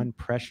this one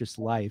precious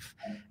life,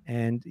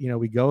 and you know,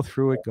 we go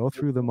through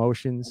the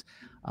motions.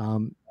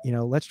 You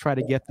know, let's try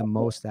to get the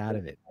most out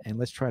of it, and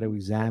let's try to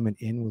examine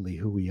inwardly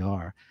who we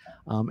are.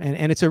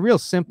 And it's a real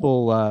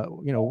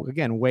simple, you know,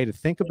 again, way to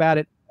think about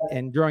it.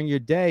 And during your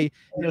day,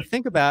 you know,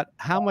 think about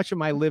how much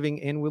am I living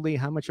inwardly?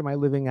 How much am I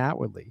living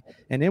outwardly?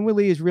 And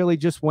inwardly is really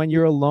just when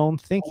you're alone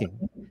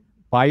thinking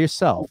by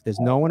yourself. There's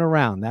no one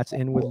around. That's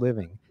inward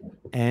living.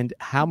 And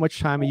how much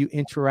time are you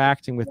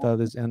interacting with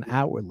others in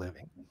outward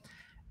living?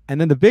 And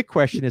then the big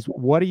question is,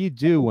 what do you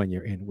do when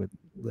you're inward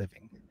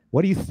living?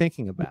 What are you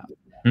thinking about?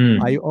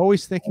 Are you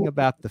always thinking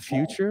about the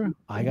future?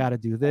 I got to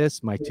do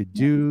this, my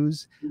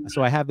to-dos.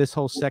 So I have this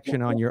whole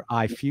section on your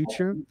I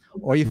future.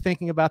 Or are you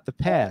thinking about the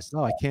past?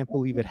 Oh, I can't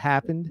believe it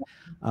happened.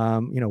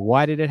 You know,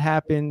 why did it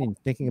happen? And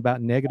thinking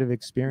about negative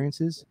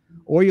experiences.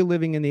 Or you're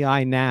living in the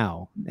I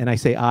now. And I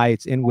say I,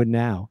 it's inward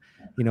now,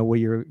 you know, where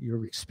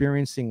you're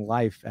experiencing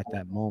life at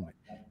that moment.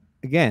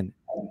 Again,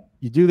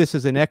 you do this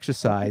as an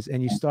exercise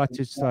and you start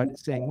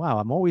saying, wow,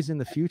 I'm always in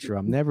the future.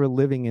 I'm never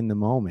living in the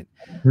moment.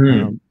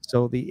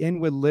 So the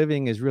inward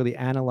living is really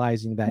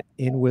analyzing that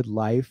inward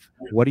life.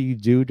 What do you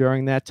do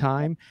during that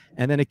time?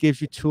 And then it gives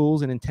you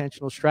tools and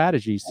intentional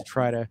strategies to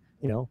try to,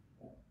 you know,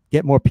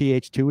 get more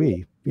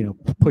PH2E, you know,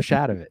 push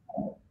out of it.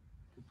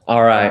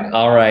 All right.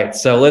 All right.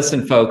 So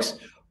listen, folks,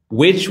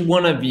 which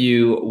one of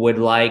you would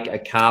like a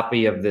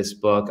copy of this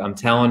book? I'm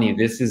telling you,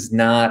 this is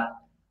not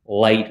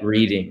light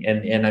reading.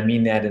 And I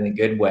mean that in a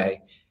good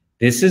way.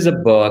 This is a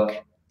book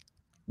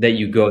that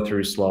you go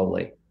through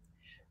slowly.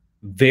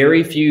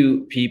 Very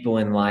few people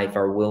in life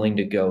are willing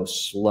to go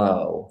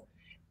slow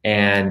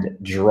and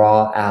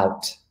draw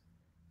out.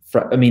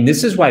 I mean,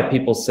 this is why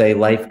people say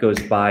life goes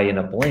by in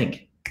a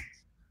blink,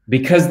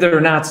 because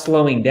they're not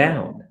slowing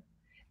down.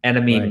 And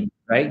I mean,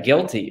 right?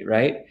 Guilty,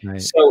 right?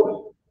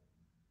 So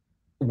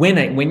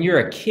when you're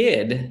a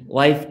kid,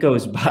 life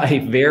goes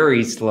by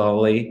very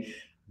slowly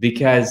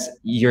because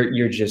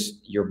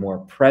you're more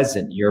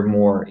present, you're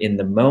more in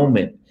the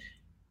moment.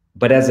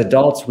 But as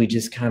adults, we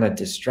just kind of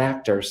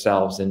distract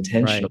ourselves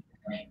intentionally.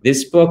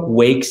 This book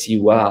wakes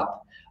you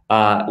up.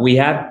 We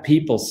have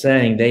people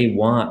saying they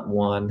want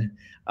one.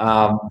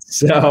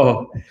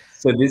 So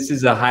this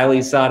is a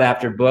highly sought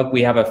after book.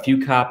 We have a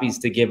few copies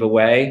to give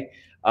away.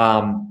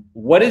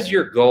 What is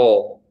your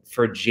goal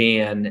for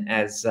Jan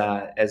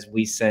as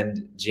we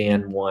send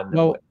Jan one?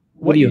 Well,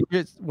 what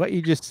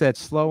you just said,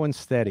 slow and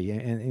steady,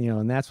 and you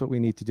know, and that's what we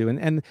need to do.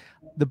 And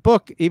the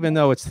book, even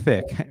though it's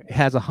thick,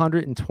 has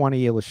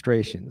 120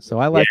 illustrations. So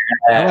I like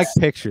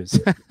pictures.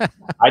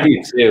 I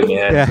do too,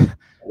 man.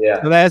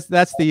 Yeah. So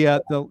that's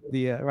the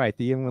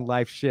inward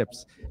life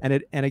ships.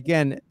 And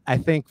again, I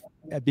think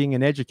being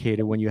an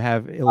educator, when you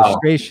have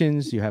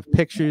illustrations, you have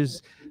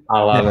pictures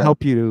that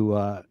help you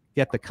to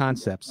get the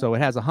concept. So it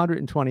has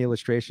 120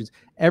 illustrations.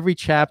 Every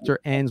chapter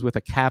ends with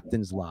a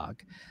captain's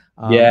log.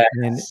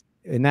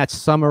 And that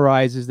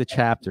summarizes the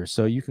chapter.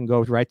 So you can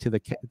go right to the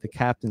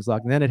captain's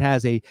log. And then it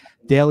has a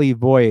daily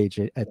voyage,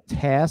 a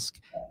task,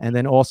 and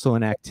then also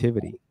an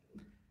activity.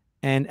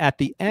 And at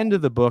the end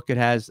of the book, it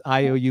has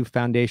IOU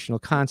foundational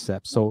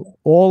concepts. So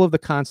all of the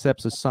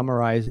concepts are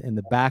summarized in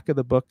the back of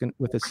the book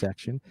with a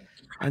section.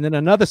 And then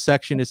another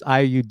section is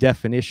IOU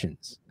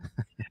definitions.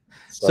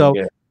 So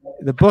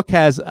the book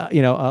has,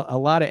 you know, a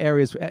lot of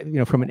areas, you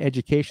know, from an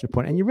educational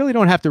point, and you really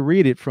don't have to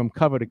read it from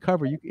cover to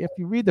cover. If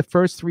you read the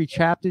first 3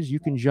 chapters, you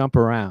can jump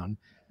around.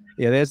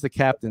 Yeah, there's the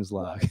captain's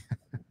log.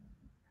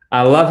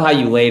 I love how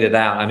you laid it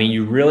out. I mean,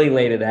 you really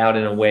laid it out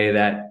in a way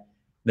that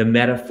the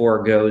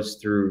metaphor goes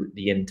through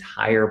the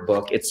entire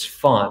book. It's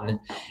fun.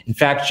 In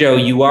fact, Joe,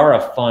 you are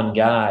a fun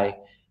guy.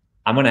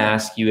 I'm going to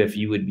ask you if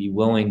you would be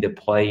willing to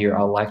play your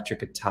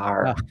electric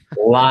guitar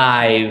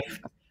live.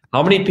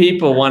 How many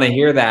people want to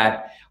hear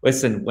that?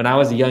 Listen, when I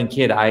was a young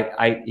kid,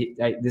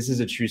 this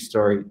is a true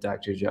story,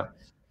 Dr. Joe.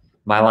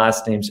 My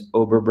last name's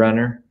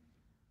Oberbrunner.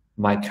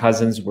 My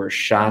cousins were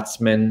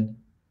Schatzman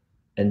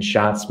and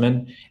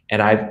Schatzman,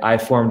 and I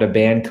formed a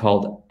band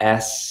called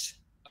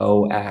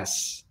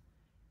SOS,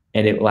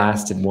 and it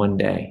lasted one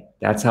day.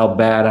 That's how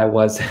bad I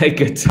was at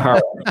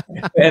guitar.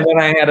 And then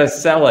I had to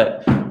sell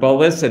it. But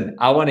listen,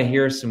 I want to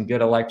hear some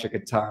good electric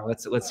guitar.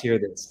 Let's hear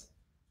this.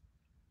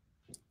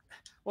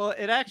 Well,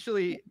 it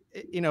actually,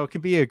 you know, it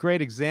can be a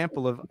great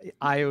example of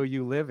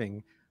IOU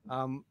living.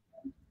 Let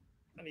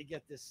me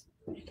get this.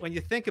 When you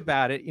think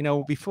about it, you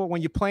know,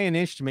 when you play an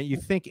instrument, you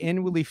think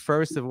inwardly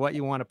first of what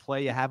you want to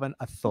play. You have a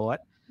thought.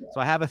 So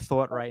I have a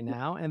thought right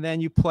now, and then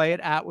you play it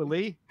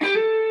outwardly.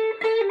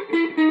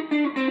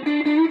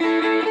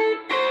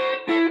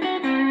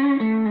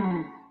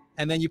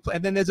 and then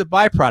and then there's a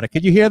byproduct.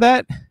 Could you hear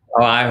that?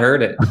 Oh, I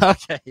heard it.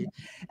 Okay.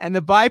 And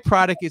the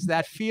byproduct is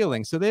that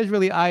feeling. So there's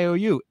really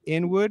IOU,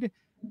 inward,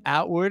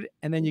 outward,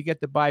 and then you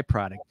get the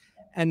byproduct.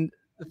 And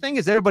the thing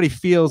is, everybody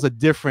feels a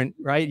different,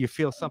 right? You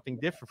feel something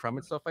different from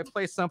it. So if I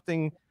play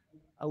something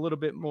a little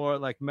bit more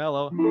like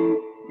mellow.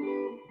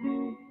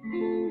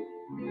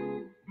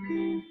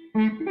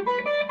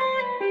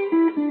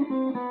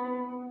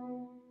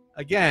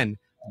 Again,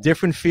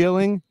 different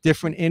feeling,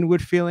 different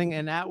inward feeling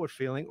and outward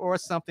feeling, or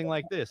something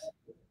like this.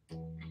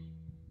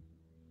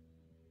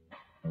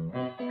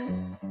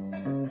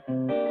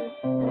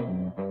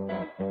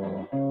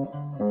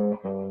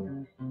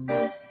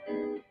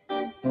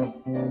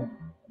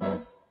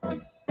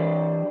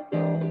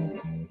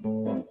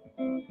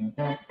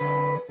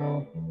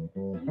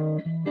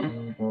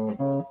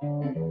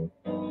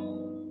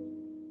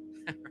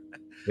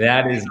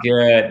 That is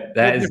good.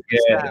 That is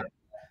good.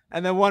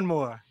 And then one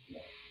more.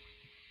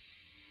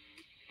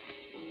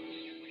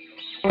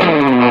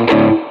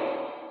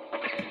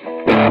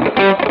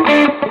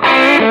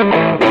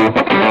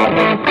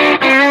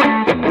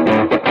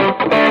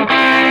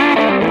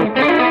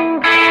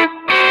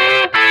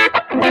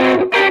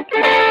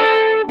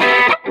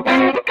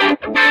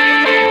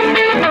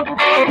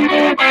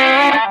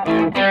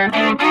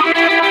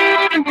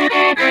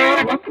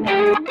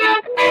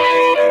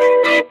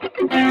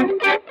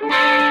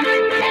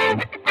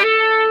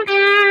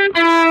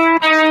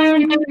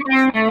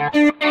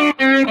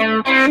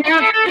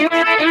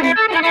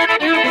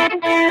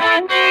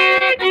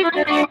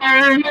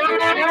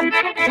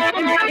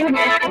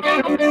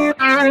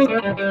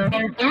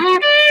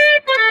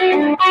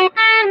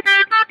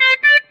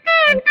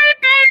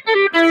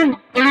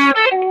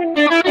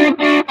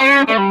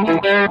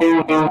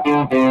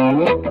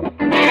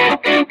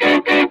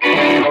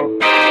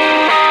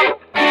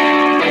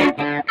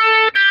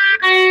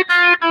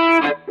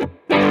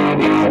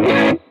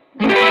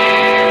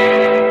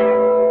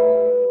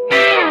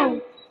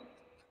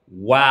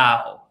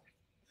 Wow.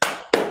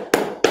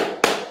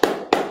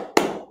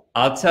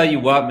 I'll tell you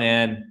what,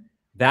 man,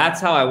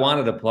 that's how I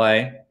wanted to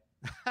play.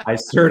 I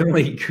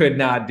certainly could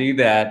not do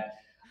that.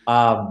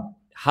 How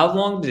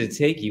long did it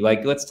take you?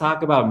 Like, let's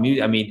talk about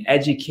music. I mean,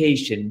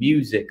 education,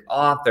 music,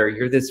 author,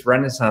 you're this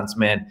Renaissance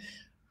man.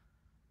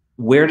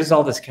 Where does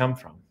all this come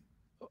from?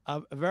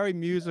 A very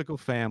musical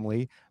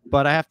family,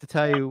 but I have to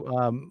tell you,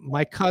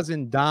 my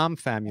cousin Dom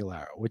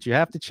Famularo, which you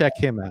have to check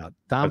him out,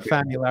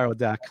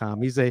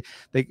 domfamularo.com. He's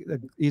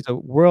a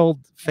world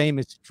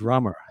famous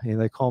drummer.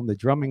 They call him the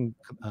drumming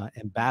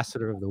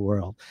ambassador of the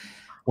world.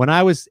 When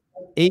I was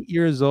 8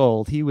 years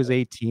old, he was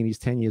 18. He's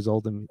 10 years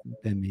older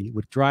than me.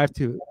 Would drive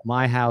to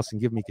my house and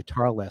give me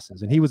guitar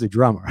lessons, and he was a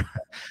drummer,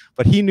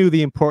 but he knew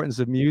the importance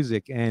of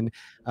music and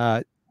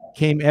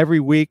came every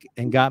week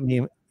and got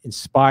me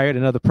inspired,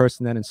 another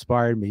person that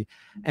inspired me.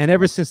 And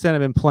ever since then,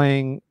 I've been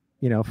playing,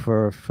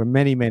 for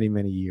many, many,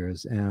 many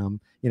years.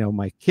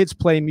 My kids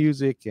play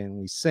music and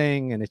we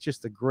sing, and it's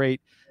just a great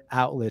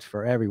outlet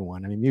for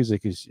everyone. I mean,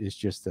 music is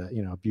just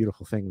a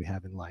beautiful thing we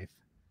have in life.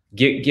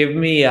 Give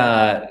me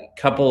a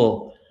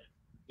couple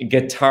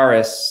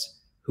guitarists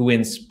who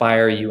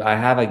inspire you. I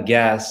have a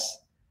guess.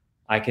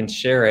 I can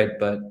share it,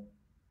 but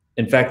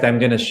in fact, I'm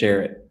going to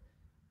share it.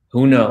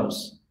 Who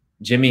knows?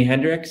 Jimi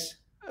Hendrix?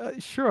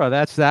 Sure,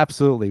 that's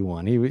absolutely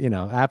one. He,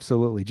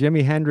 absolutely.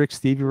 Jimi Hendrix,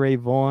 Stevie Ray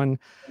Vaughan.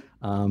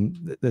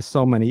 There's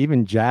so many,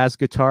 even jazz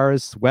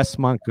guitarists, Wes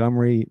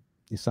Montgomery,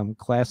 some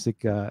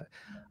classic.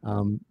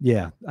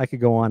 Yeah, I could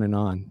go on and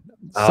on.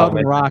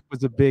 Southern rock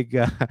was a big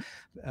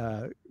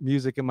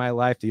music in my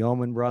life. The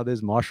Allman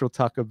Brothers, Marshall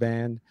Tucker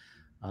Band.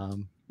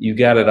 You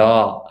got it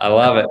all. I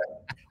love it.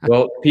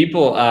 Well,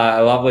 people, I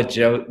love what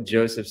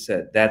Joseph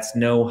said. That's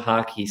no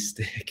hockey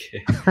stick.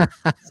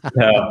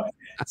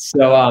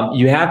 So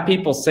you have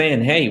people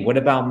saying, hey, what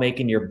about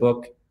making your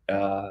book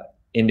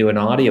into an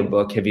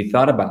audiobook? Have you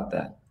thought about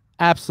that?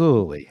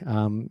 Absolutely.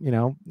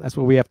 That's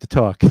what we have to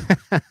talk.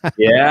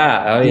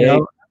 Yeah. Oh, yeah.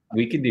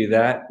 We could do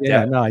that.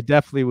 Yeah, no, I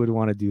definitely would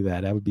want to do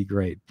that. That would be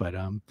great. But,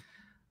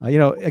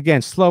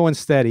 again, slow and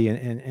steady.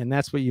 And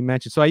that's what you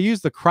mentioned. So I use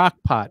the crock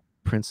pot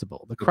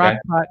principle. The crock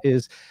pot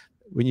is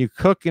when you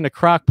cook in a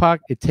crock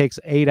pot, it takes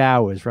 8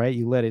 hours, right?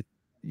 You let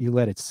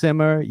it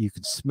simmer. You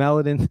can smell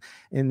it in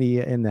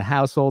the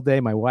house all day.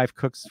 My wife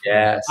cooks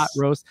hot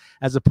roast,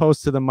 as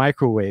opposed to the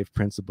microwave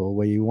principle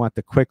where you want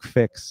the quick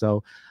fix.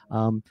 So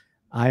I'm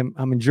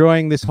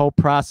enjoying this whole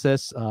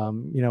process.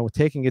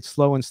 Taking it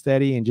slow and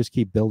steady and just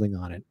keep building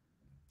on it.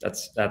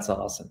 That's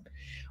awesome.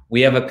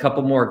 We have a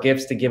couple more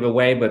gifts to give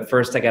away, but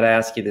first I got to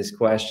ask you this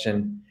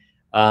question.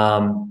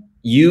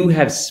 You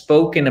have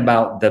spoken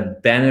about the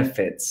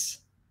benefits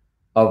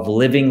of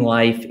living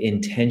life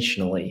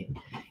intentionally.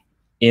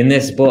 In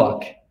this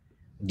book,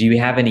 do you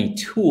have any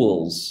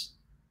tools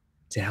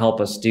to help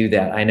us do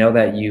that? I know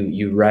that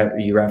you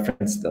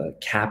referenced the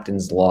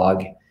captain's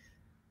log.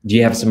 Do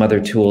you have some other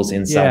tools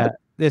inside?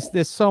 Yeah,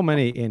 there's so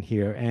many in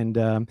here. And,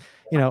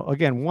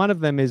 again, one of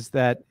them is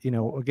that,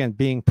 again,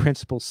 being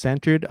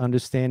principle-centered,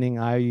 understanding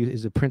IOU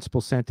is a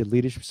principle-centered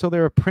leadership. So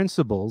there are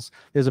principles.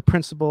 There's a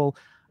principle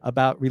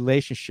about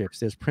relationships.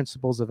 There's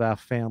principles of our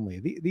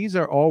family. These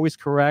are always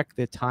correct.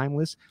 They're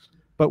timeless.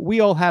 But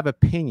we all have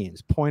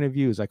opinions, point of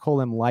views. I call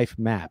them life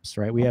maps,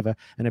 right? We have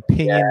an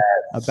opinion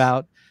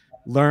about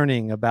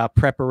learning, about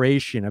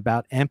preparation,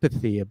 about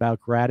empathy,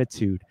 about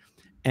gratitude.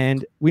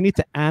 And we need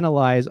to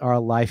analyze our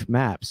life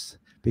maps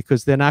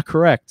because they're not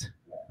correct,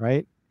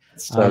 right?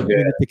 So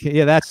good.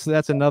 Yeah,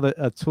 that's another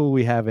tool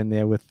we have in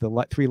there with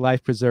the 3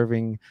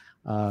 life-preserving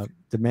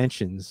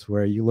dimensions,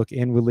 where you look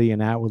inwardly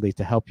and outwardly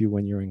to help you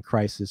when you're in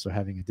crisis or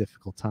having a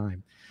difficult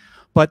time.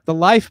 But the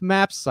life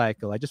map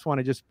cycle, I just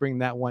want to bring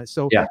that one.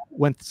 So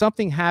when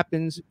something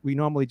happens, we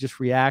normally just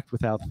react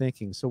without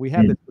thinking. So we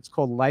have what's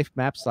called life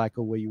map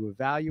cycle, where you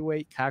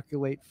evaluate,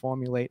 calculate,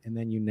 formulate, and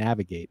then you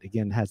navigate.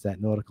 Again, it has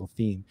that nautical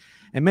theme.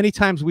 And many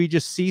times we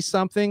just see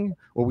something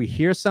or we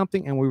hear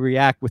something and we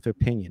react with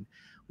opinion.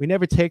 We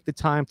never take the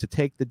time to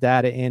take the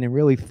data in and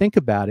really think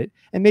about it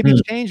and maybe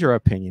change our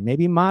opinion,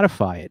 maybe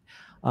modify it.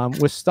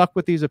 We're stuck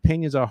with these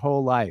opinions our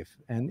whole life.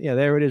 And yeah,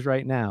 there it is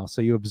right now.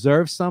 So you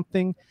observe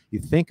something, you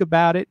think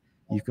about it,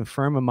 you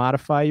confirm and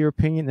modify your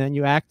opinion, and then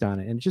you act on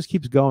it. And it just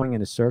keeps going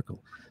in a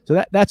circle.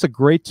 So that's a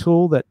great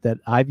tool that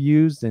I've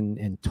used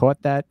and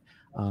taught that.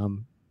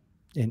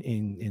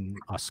 In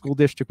our school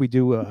district, we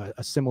do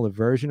a similar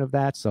version of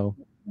that. So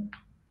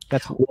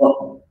that's...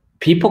 Well,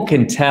 people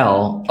can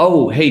tell.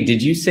 Oh, hey,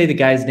 did you say the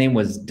guy's name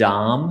was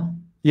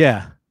Dom?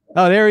 Yeah.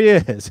 Oh, there he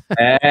is.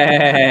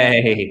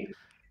 Hey.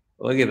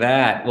 Look at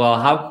that. Well,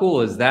 how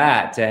cool is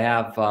that to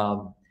have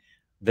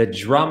the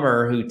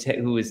drummer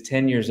who is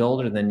 10 years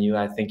older than you,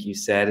 I think you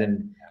said,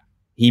 and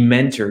he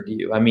mentored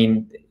you. I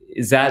mean,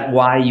 is that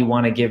why you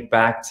want to give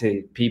back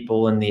to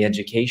people in the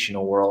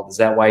educational world? Is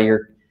that why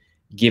you're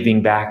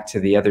giving back to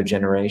the other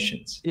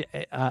generations? Yeah,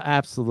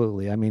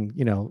 absolutely. I mean,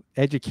 you know,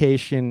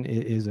 education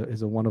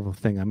is a wonderful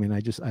thing. I mean,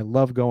 I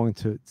love going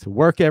to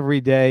work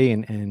every day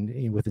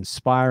and with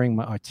inspiring.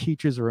 Our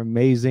teachers are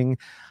amazing.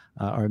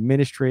 Our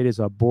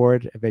administrators, our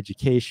board of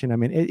education. I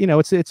mean,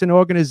 it's an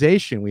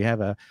organization. We have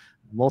a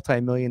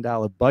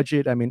multi-million-dollar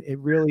budget. I mean, it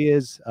really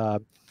is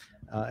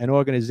an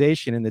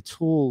organization, and the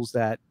tools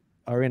that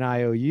are in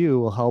IOU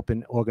will help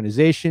in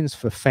organizations,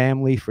 for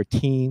family, for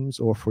teams,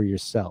 or for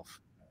yourself.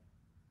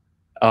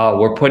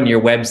 We're putting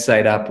your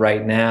website up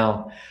right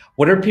now.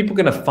 What are people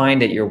going to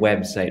find at your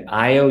website?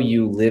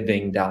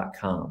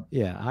 IOULiving.com.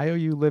 Yeah,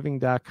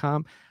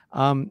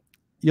 IOULiving.com.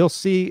 You'll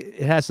see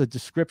it has a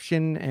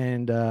description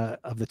and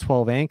of the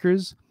 12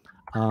 anchors.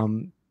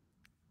 I'm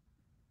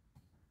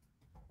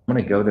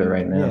going to go there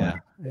right now. Yeah.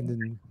 And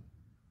then,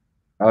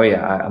 oh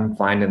yeah, I'm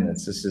finding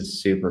this. This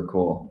is super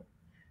cool.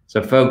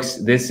 So folks,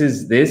 this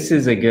is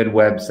a good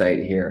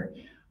website here.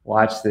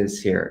 Watch this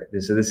here.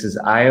 So this is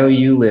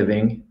IOU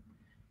Living,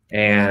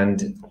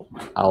 and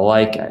I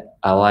like it.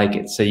 I like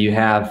it. So you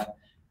have,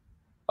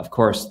 of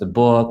course, the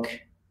book,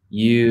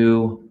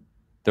 the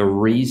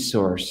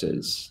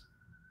resources,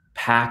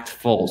 packed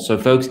full. So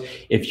folks,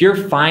 if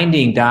you're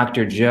finding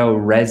Dr. Joe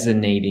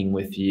resonating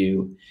with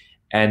you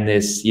and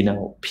this,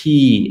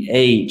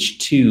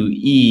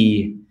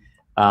 PH2E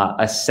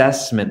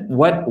assessment,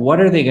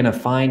 what are they going to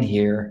find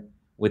here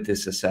with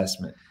this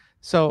assessment?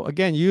 So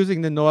again,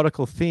 using the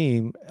nautical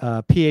theme,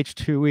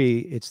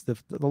 PH2E, it's the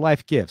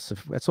life gifts.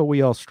 That's what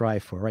we all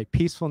strive for, right?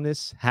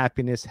 Peacefulness,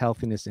 happiness,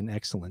 healthiness, and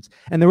excellence.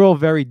 And they're all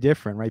very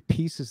different, right?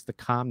 Peace is the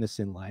calmness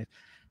in life.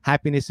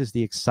 Happiness is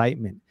the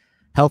excitement.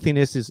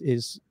 Healthiness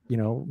is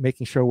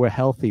making sure we're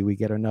healthy, we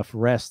get enough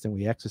rest, and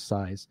we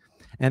exercise.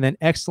 And then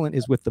excellent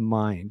is with the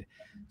mind.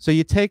 So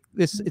you take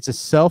this, it's a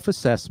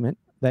self-assessment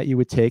that you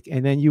would take,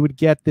 and then you would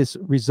get this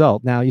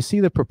result. Now you see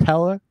the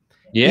propeller?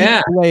 Yeah.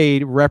 Each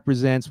blade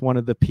represents one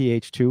of the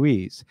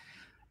PH2Es.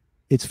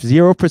 It's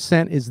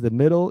 0% is the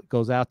middle, it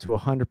goes out to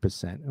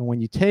 100%. And when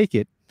you take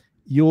it,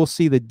 you will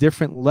see the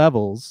different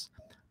levels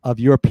of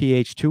your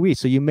PH2E.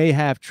 So you may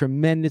have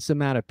tremendous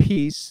amount of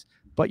peace,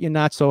 but you're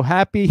not so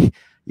happy.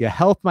 Your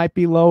health might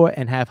be lower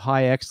and have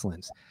high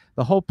excellence.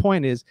 The whole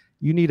point is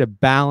you need a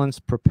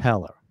balanced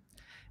propeller.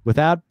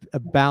 Without a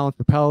balanced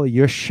propeller,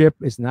 your ship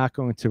is not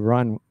going to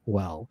run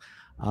well.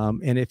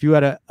 And if you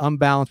had an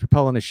unbalanced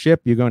propeller in a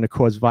ship, you're going to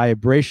cause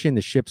vibration.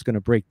 The ship's going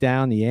to break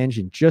down the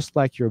engine, just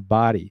like your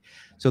body.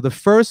 So the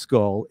first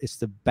goal is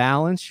to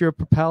balance your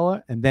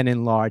propeller and then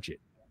enlarge it.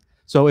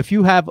 So if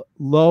you have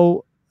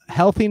low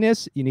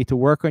healthiness, you need to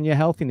work on your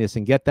healthiness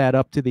and get that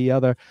up to the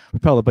other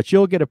propeller. But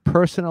you'll get a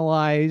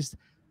personalized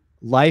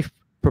life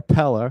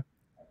propeller,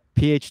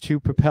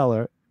 PH2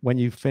 propeller, when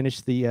you finish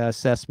the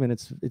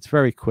assessment. It's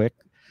very quick.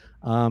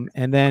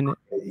 And then,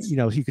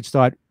 you could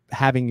start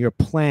having your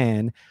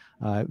plan,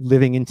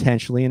 living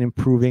intentionally and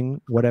improving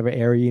whatever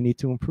area you need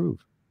to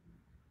improve.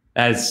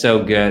 That is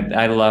so good.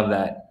 I love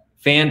that.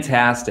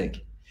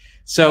 Fantastic.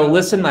 So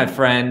listen, my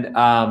friend,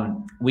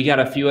 we got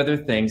a few other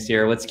things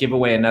here. Let's give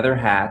away another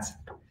hat.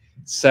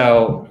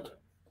 So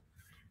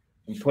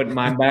I'm putting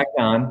mine back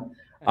on.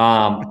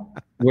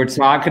 We're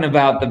talking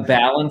about the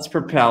balanced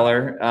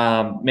propeller.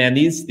 Man,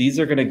 these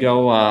are going to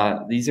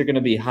go, these are going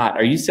to be hot.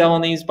 Are you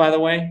selling these, by the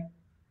way?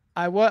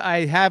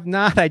 I have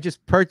not. I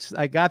just purchased.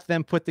 I got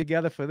them put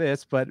together for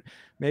this, but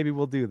maybe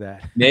we'll do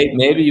that.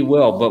 Maybe you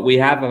will, but we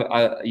have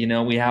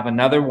we have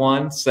another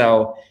one.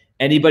 So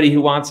anybody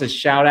who wants a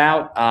shout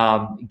out,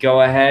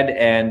 go ahead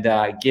and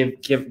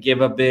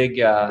give a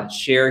big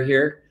share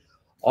here.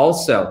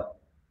 Also,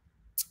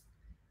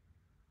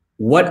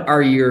 what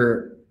are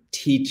your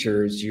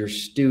teachers, your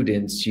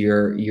students,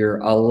 your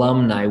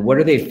alumni? What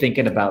are they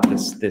thinking about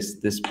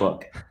this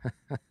book?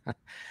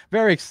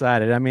 Very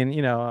excited. I mean,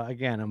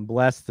 again, I'm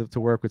blessed to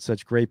work with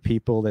such great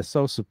people. They're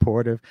so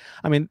supportive.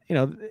 I mean,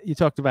 you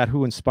talked about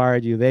who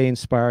inspired you. They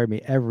inspired me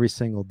every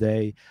single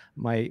day.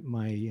 My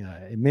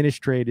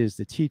administrators,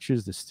 the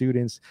teachers, the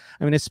students.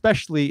 I mean,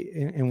 especially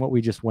in what we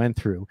just went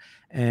through,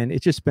 and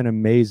it's just been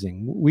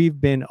amazing.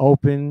 We've been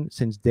open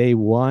since day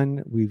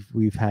one.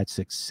 We've had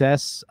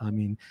success. I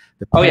mean,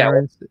 the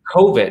parents. Oh yeah,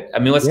 COVID. I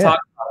mean, let's talk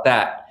about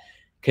that,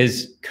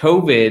 because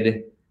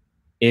COVID.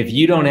 If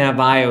you don't have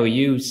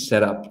IOU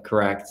set up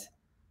correct,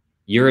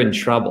 you're in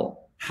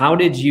trouble. How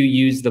did you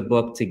use the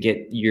book to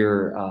get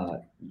your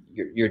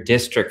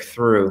district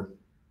through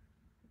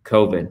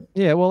COVID?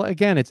 Yeah, well,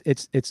 again,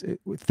 it's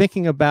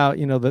thinking about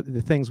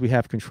the things we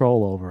have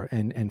control over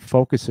and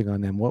focusing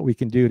on them, what we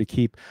can do to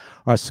keep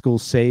our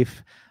schools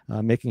safe,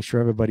 making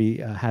sure everybody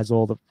has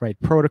all the right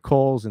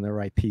protocols and the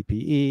right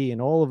PPE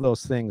and all of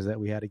those things that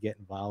we had to get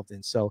involved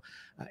in. So,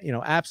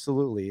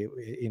 absolutely,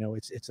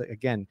 it's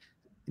again,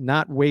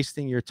 not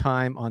wasting your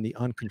time on the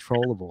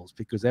uncontrollables,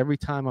 because every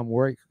time I'm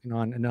working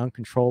on an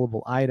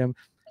uncontrollable item,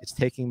 it's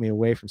taking me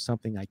away from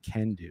something I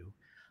can do.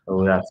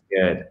 Oh, that's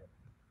good.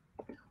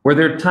 Were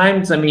there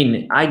times, I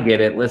mean, I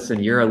get it.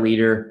 Listen, you're a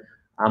leader.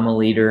 I'm a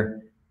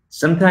leader.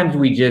 Sometimes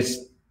we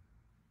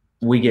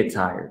get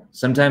tired.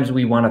 Sometimes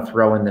we want to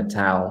throw in the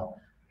towel.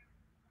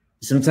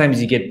 Sometimes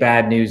you get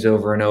bad news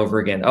over and over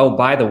again. Oh,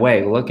 by the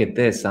way, look at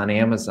this on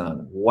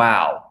Amazon.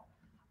 Wow.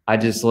 I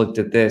just looked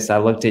at this. I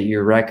looked at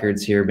your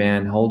records here,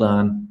 man. Hold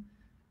on.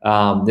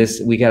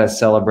 We got to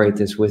celebrate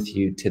this with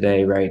you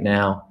today, right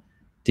now.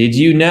 Did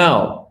you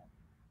know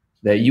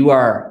that you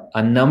are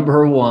a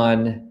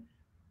 #1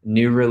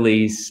 new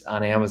release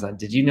on Amazon?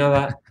 Did you know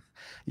that?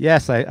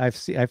 Yes,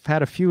 I've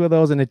had a few of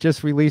those, and it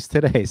just released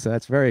today, so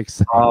that's very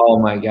exciting. Oh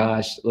my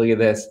gosh, look at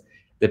this.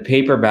 The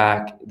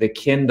paperback, the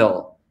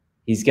Kindle.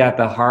 He's got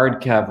the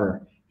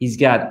hardcover. He's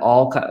got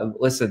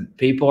listen,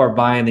 people are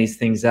buying these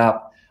things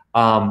up.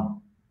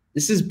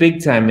 This is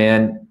big time,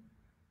 man.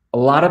 A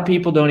lot of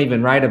people don't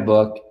even write a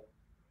book.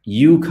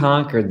 You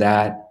conquered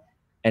that,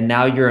 and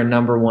now you're a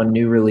 #1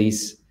 new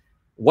release.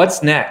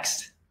 What's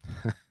next?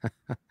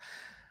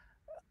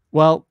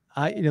 Well,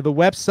 the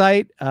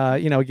website,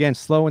 again,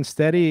 slow and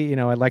steady.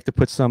 I'd like to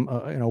put some,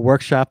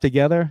 workshop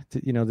together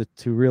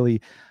to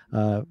really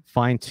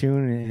fine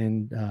tune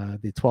and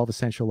the 12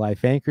 essential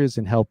life anchors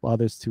and help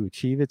others to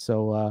achieve it.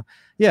 So,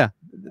 yeah,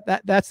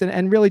 that's it.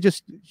 And really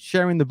just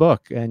sharing the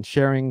book and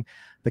sharing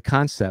the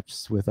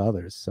concepts with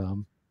others.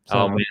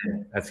 Oh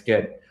man, that's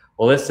good.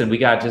 Well, listen, we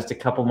got just a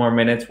couple more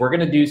minutes. We're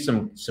going to do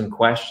some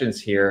questions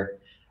here.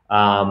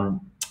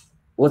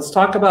 Let's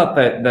talk about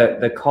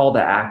the call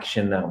to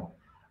action, though.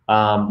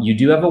 You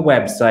do have a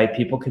website.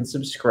 People can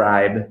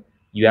subscribe.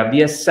 You have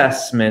the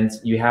assessment.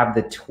 You have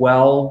the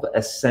 12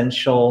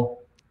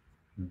 essential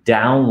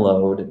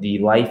download, the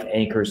Life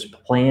Anchors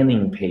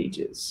planning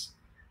pages.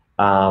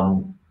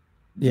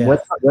 Yeah.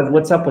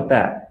 What's up with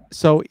that?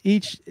 So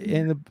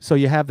so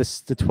you have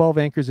the 12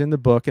 anchors in the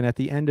book, and at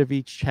the end of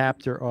each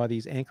chapter are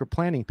these anchor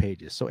planning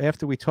pages. So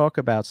after we talk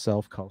about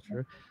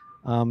self-culture,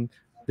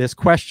 there's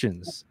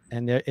questions,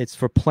 and it's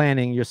for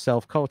planning your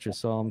self-culture.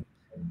 So I'm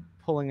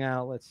pulling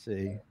out, let's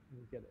see.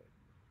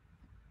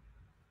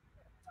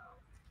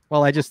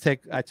 Well, I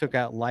took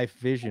out life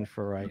vision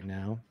for right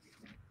now.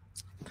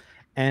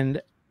 And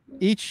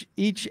each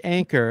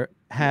anchor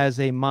has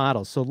a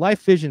model. So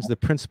life vision is the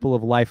principle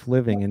of life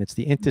living, and it's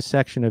the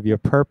intersection of your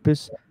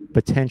purpose,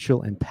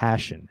 potential, and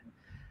passion,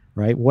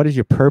 right? What is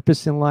your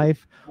purpose in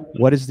life?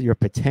 What is your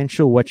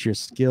potential? What's your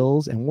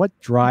skills? And what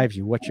drives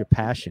you? What's your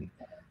passion?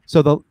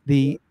 So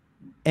the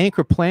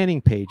anchor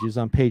planning pages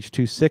on page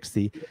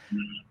 260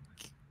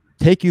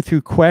 take you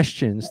through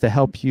questions to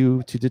help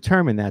you to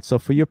determine that. So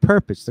for your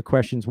purpose, the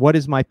questions: what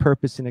is my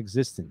purpose in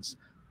existence?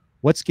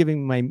 What's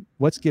giving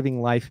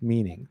life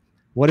meaning?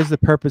 What is the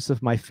purpose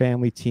of my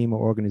family, team, or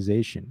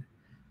organization?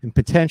 And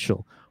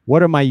potential: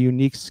 what are my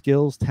unique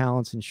skills,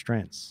 talents, and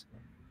strengths?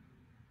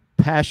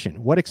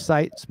 Passion: what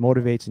excites,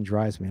 motivates, and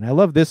drives me? And I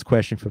love this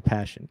question for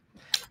passion.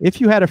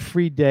 If you had a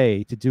free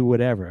day to do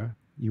whatever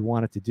you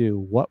wanted to do,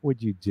 what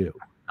would you do?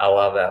 I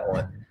love that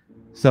one.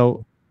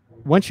 So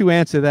once you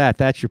answer that,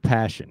 that's your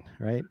passion,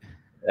 right?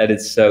 That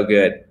is so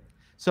good.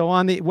 So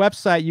on the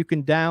website, you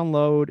can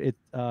download it.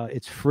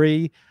 It's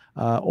free.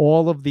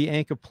 All of the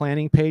anchor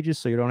planning pages,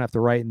 so you don't have to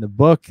write in the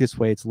book. This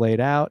way it's laid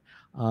out,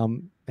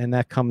 and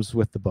that comes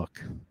with the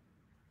book.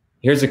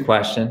 Here's a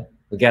question.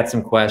 We got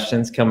some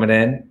questions coming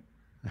in.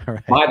 All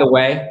right. By the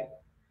way,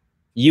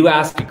 you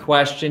ask a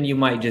question, you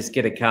might just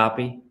get a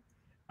copy.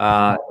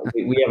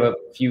 We have a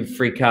few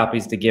free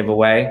copies to give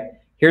away.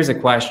 Here's a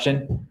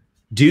question.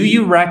 Do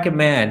you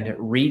recommend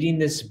reading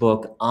this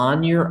book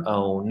on your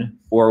own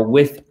or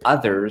with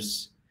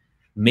others,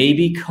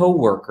 maybe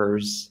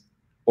coworkers,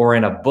 or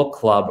in a book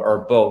club,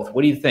 or both?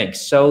 What do you think?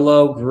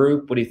 Solo,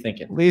 group? What are you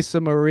thinking?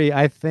 Lisa Marie,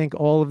 I think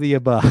all of the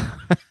above.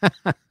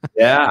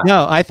 Yeah.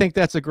 No, I think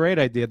that's a great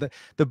idea.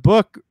 The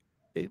book,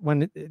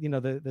 when you know,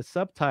 the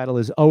subtitle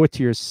is "Owe It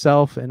to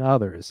Yourself and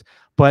Others,"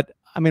 but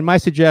I mean, my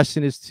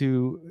suggestion is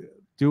to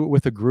do it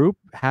with a group.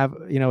 Have,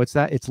 you know,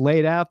 it's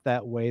laid out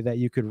that way that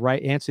you could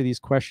answer these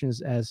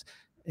questions as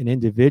an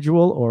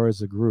individual or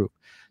as a group.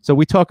 So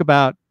we talk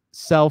about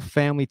self,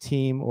 family,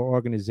 team, or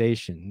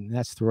organization. And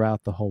that's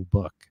throughout the whole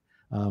book.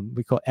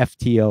 We call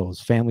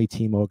FTOs, family,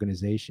 team,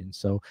 organization.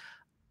 So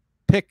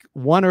pick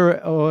one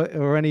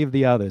or any of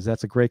the others.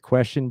 That's a great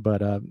question,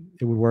 but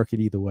it would work it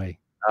either way.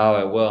 Oh,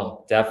 it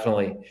will,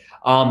 definitely.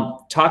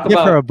 Give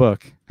her a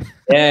book.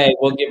 Hey,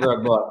 we'll give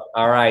her a book.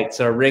 All right.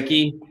 So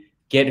Ricky,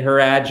 get her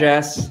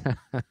address.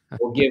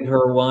 We'll give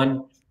her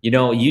one. You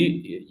know,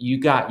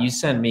 you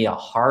sent me a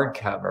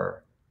hardcover.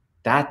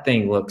 That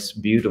thing looks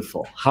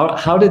beautiful.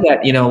 How did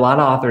that, you know, a lot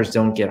of authors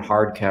don't get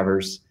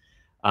hardcovers.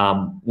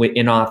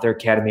 In Author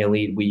Academy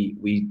Elite,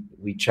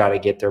 we try to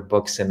get their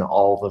books in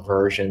all the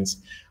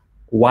versions.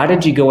 Why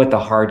did you go with the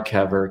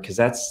hardcover? Because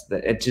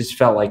it just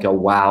felt like a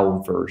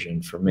wow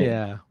version for me.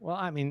 Yeah. Well,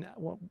 I mean,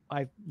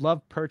 I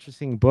love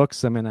purchasing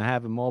books. I mean, I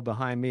have them all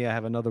behind me. I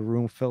have another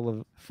room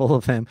full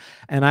of them,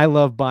 and I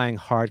love buying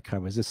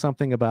hardcovers. There's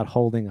something about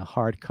holding a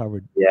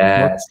hardcovered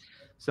book.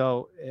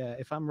 So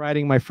if I'm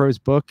writing my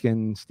first book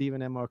and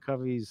Stephen M. R.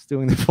 Covey's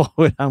doing the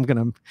forward, I'm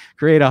going to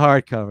create a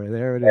hardcover.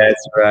 There it is.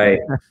 That's right.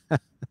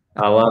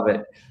 I love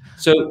it.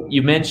 So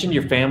you mentioned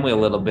your family a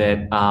little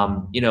bit.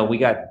 You know, we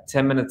got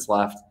 10 minutes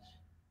left.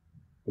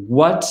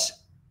 What's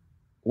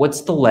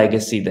the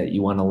legacy that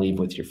you want to leave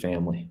with your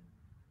family?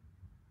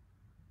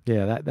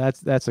 Yeah,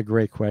 that's a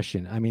great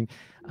question. I mean,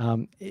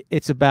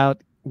 it's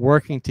about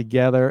working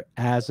together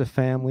as a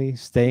family,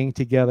 staying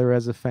together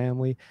as a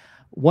family.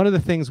 One of the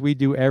things we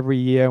do every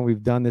year, and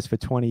we've done this for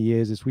 20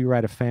 years, is we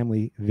write a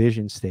family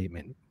vision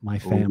statement, my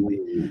family.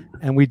 Ooh.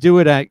 And we do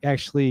it at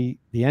actually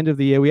the end of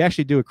the year. We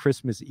actually do a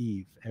Christmas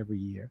Eve every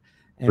year.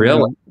 And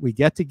really? We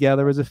get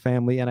together as a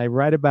family, and I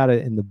write about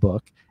it in the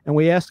book. And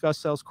we ask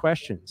ourselves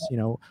questions,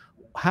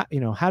 how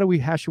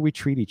should we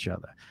treat each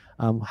other?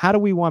 How do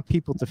we want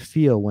people to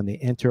feel when they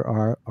enter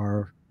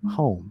our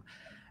home?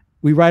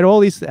 We write all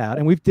these out,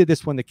 and we did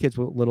this when the kids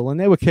were little, and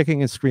they were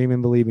kicking and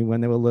screaming, believe me,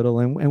 when they were little,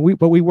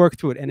 but we work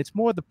through it, and it's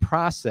more the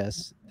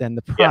process than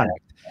the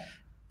product. Yeah.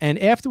 And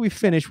after we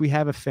finish, we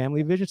have a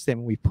family vision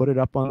statement. We put it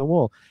up on the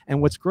wall,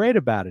 and what's great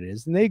about it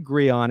is, and they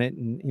agree on it,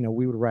 and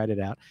we would write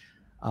it out.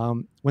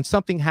 When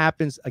something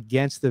happens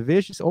against the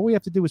vision, all we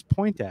have to do is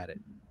point at it.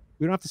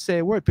 We don't have to say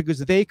a word because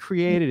they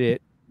created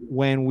it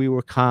when we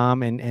were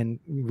calm and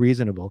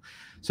reasonable.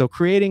 So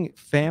creating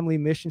family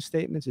mission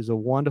statements is a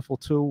wonderful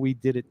tool. We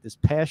did it this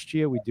past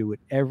year. We do it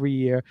every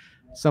year.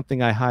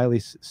 Something I highly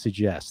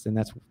suggest. And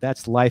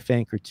that's Life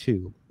Anchor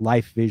 2,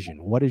 life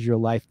vision. What is your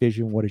life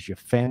vision? What is your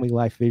family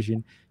life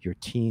vision? Your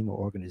team or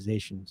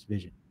organization's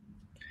vision?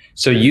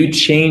 So you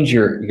change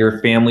your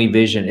family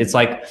vision. It's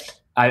like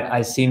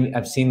I've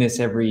seen this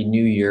every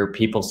new year.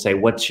 People say,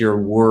 what's your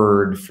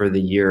word for the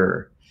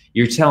year?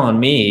 You're telling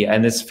me,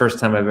 and this is the first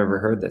time I've ever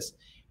heard this,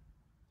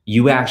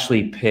 you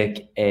actually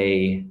pick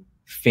a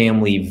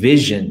family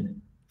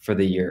vision for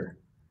the year.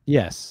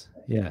 Yes.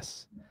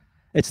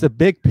 It's the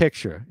big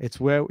picture. It's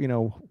where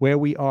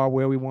we are,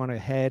 where we want to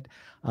head.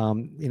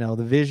 The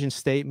vision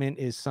statement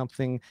is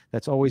something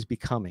that's always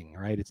becoming,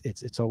 right?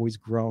 It's always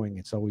growing.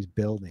 It's always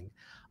building.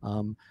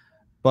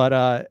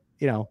 But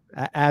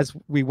as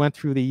we went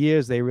through the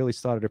years, they really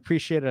started to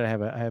appreciate it. I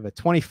have a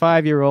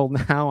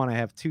 25-year-old now, and I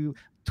have two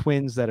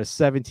twins that are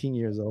 17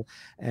 years old.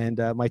 And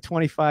my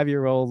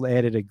 25-year-old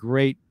added a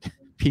great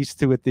piece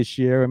to it this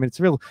year. I mean, it's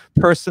real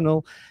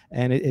personal,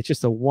 and it's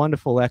just a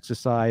wonderful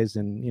exercise.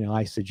 And,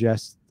 I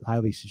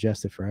highly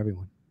suggest it for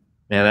everyone.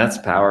 Man, that's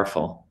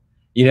powerful.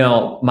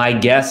 My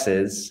guess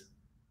is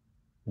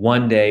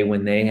one day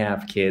when they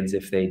have kids,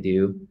 if they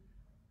do,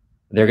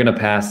 they're going to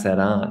pass that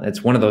on.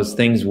 It's one of those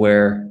things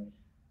where,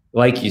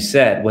 like you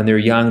said, when they're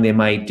young, they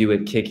might do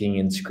it kicking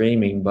and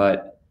screaming,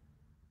 but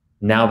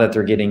now that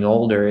they're getting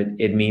older,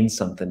 it means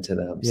something to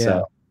them. Yeah.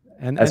 So,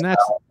 and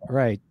that's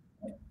right.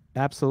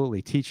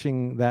 Absolutely.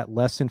 Teaching that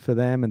lesson for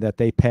them and that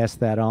they pass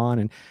that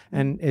on.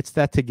 And it's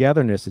that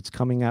togetherness. It's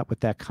coming out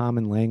with that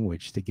common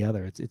language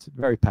together. It's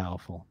very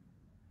powerful.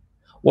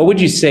 What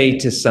would you say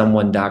to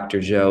someone, Dr.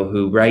 Joe,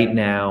 who right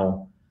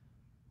now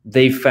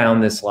they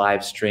found this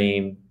live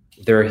stream,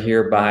 they're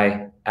here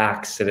by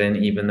accident,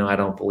 even though I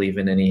don't believe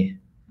in any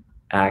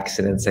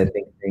accidents. I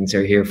think things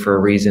are here for a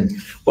reason.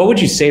 What would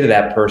you say to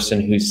that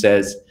person who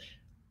says,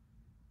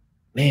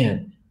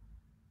 man,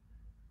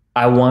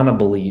 I want to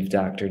believe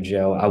Dr.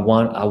 Joe. I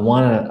want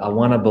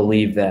to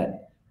believe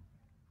that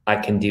I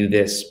can do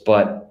this,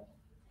 but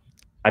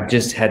I've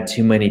just had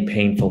too many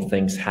painful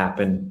things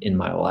happen in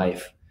my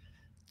life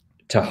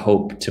to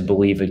hope to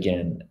believe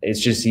again.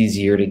 It's just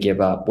easier to give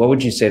up. What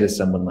would you say to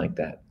someone like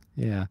that?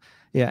 Yeah.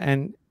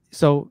 And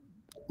so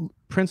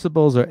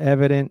principles are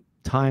evident,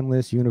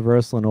 timeless,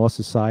 universal in all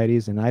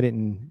societies, and I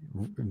didn't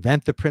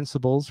invent the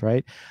principles,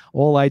 right?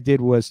 All I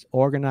did was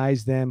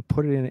organize them,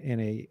 put it in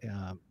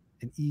an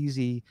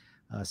easy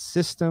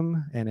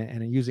system,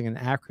 and using an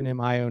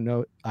acronym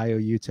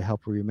IOU to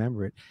help you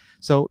remember it.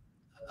 So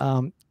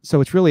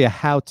so it's really a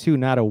how-to,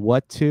 not a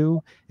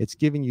what-to. It's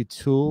giving you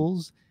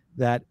tools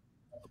that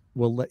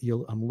will let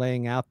you, I'm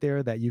laying out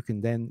there, that you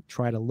can then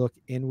try to look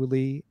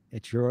inwardly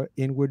at your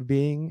inward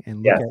being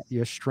and look at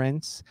your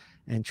strengths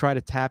and try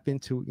to tap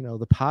into, you know,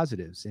 the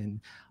positives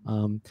and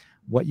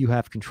what you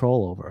have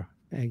control over.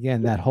 And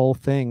again, that whole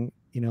thing,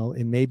 you know,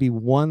 it may be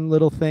one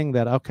little thing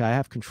that, okay, I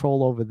have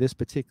control over this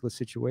particular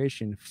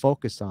situation,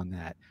 focus on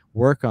that,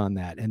 work on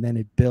that, and then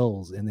it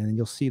builds, and then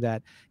you'll see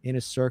that inner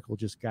circle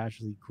just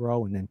gradually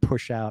grow and then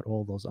push out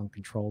all those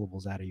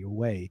uncontrollables out of your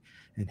way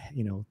and,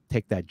 you know,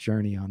 take that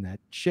journey on that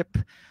ship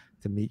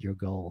to meet your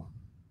goal.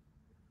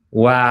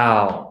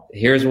 Wow.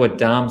 Here's what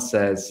Dom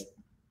says.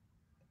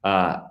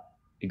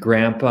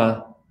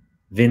 Grandpa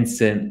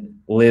Vincent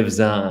lives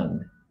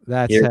on.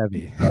 That's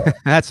heavy.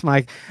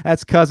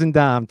 That's cousin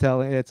Dom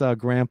telling it's our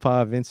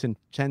grandpa Vincent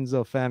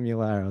Cenzo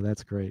Famularo.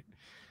 That's great.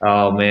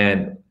 Oh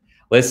man.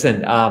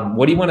 Listen,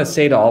 what do you want to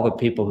say to all the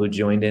people who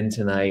joined in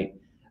tonight?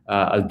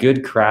 A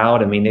good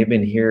crowd. I mean, they've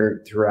been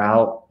here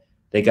throughout.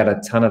 They got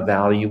a ton of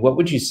value. What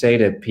would you say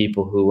to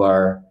people who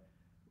are,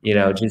 you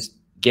know, just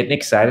getting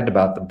excited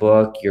about the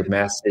book, your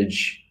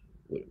message?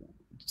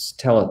 Just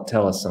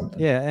tell us something.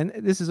 Yeah, and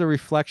this is a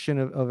reflection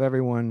of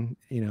everyone,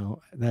 you know,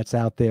 that's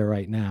out there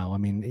right now. I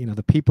mean, you know,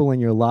 the people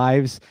in your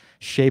lives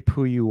shape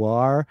who you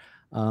are.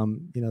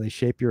 You know, they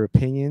shape your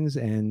opinions,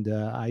 and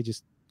I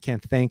just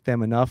can't thank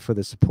them enough for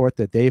the support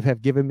that they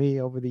have given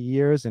me over the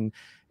years. And,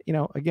 you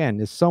know, again,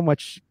 there's so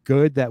much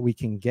good that we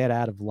can get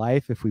out of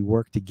life if we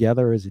work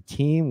together as a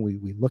team.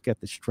 We look at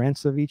the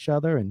strengths of each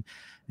other and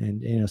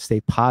you know,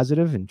 stay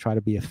positive and try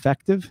to be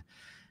effective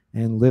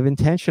and live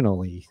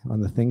intentionally on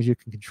the things you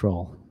can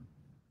control.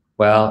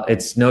 Well,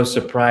 it's no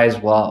surprise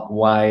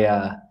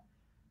why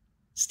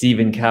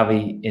Stephen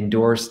Covey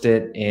endorsed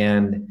it,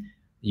 and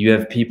you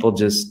have people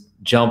just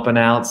jumping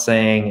out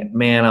saying,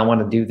 man, I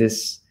want to do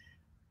this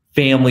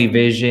family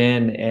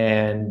vision,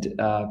 and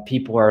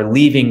people are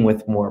leaving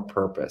with more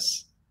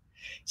purpose.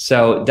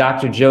 So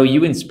Dr. Joe,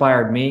 you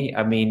inspired me.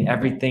 I mean,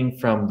 everything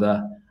from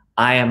the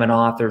I am an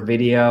author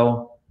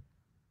video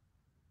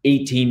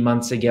 18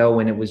 months ago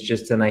when it was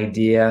just an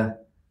idea,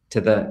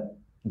 to the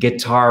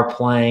guitar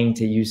playing,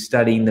 to you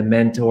studying the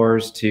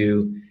mentors,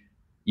 to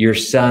your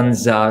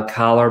son's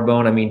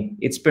collarbone. I mean,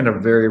 it's been a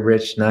very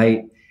rich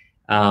night.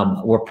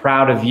 We're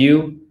proud of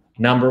you.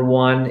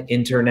 #1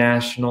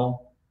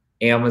 international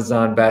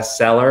Amazon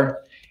bestseller.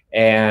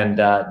 And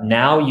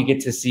now you get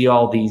to see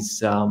all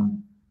these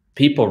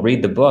people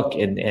read the book,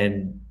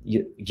 and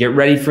you get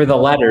ready for the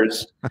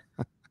letters.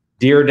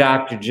 Dear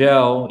Dr.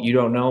 Joe, you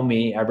don't know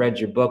me. I read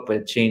your book, but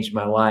it changed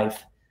my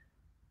life.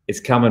 It's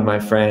coming, my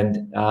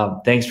friend.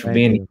 Thanks for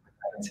being here.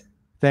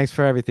 Thanks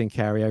for everything,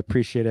 Kary. I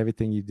appreciate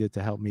everything you did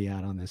to help me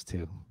out on this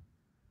too.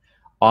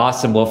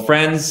 Awesome. Well,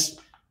 friends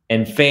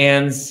and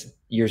fans,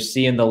 you're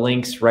seeing the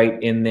links right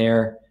in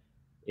there.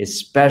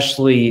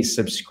 Especially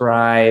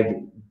subscribe,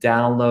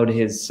 download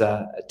his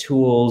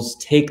tools,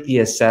 take the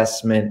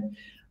assessment.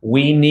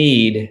 We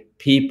need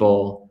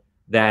people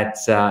that,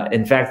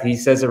 in fact, he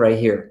says it right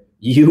here.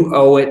 You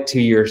owe it to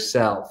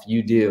yourself.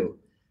 You do.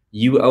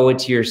 You owe it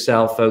to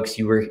yourself, folks.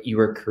 You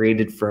were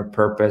created for a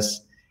purpose,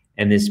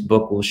 and this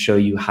book will show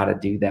you how to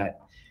do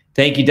that.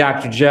 Thank you,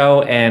 Dr.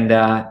 Joe, and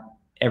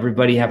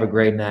everybody have a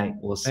great night.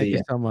 We'll see you.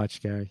 Thank you so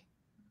much, Kary.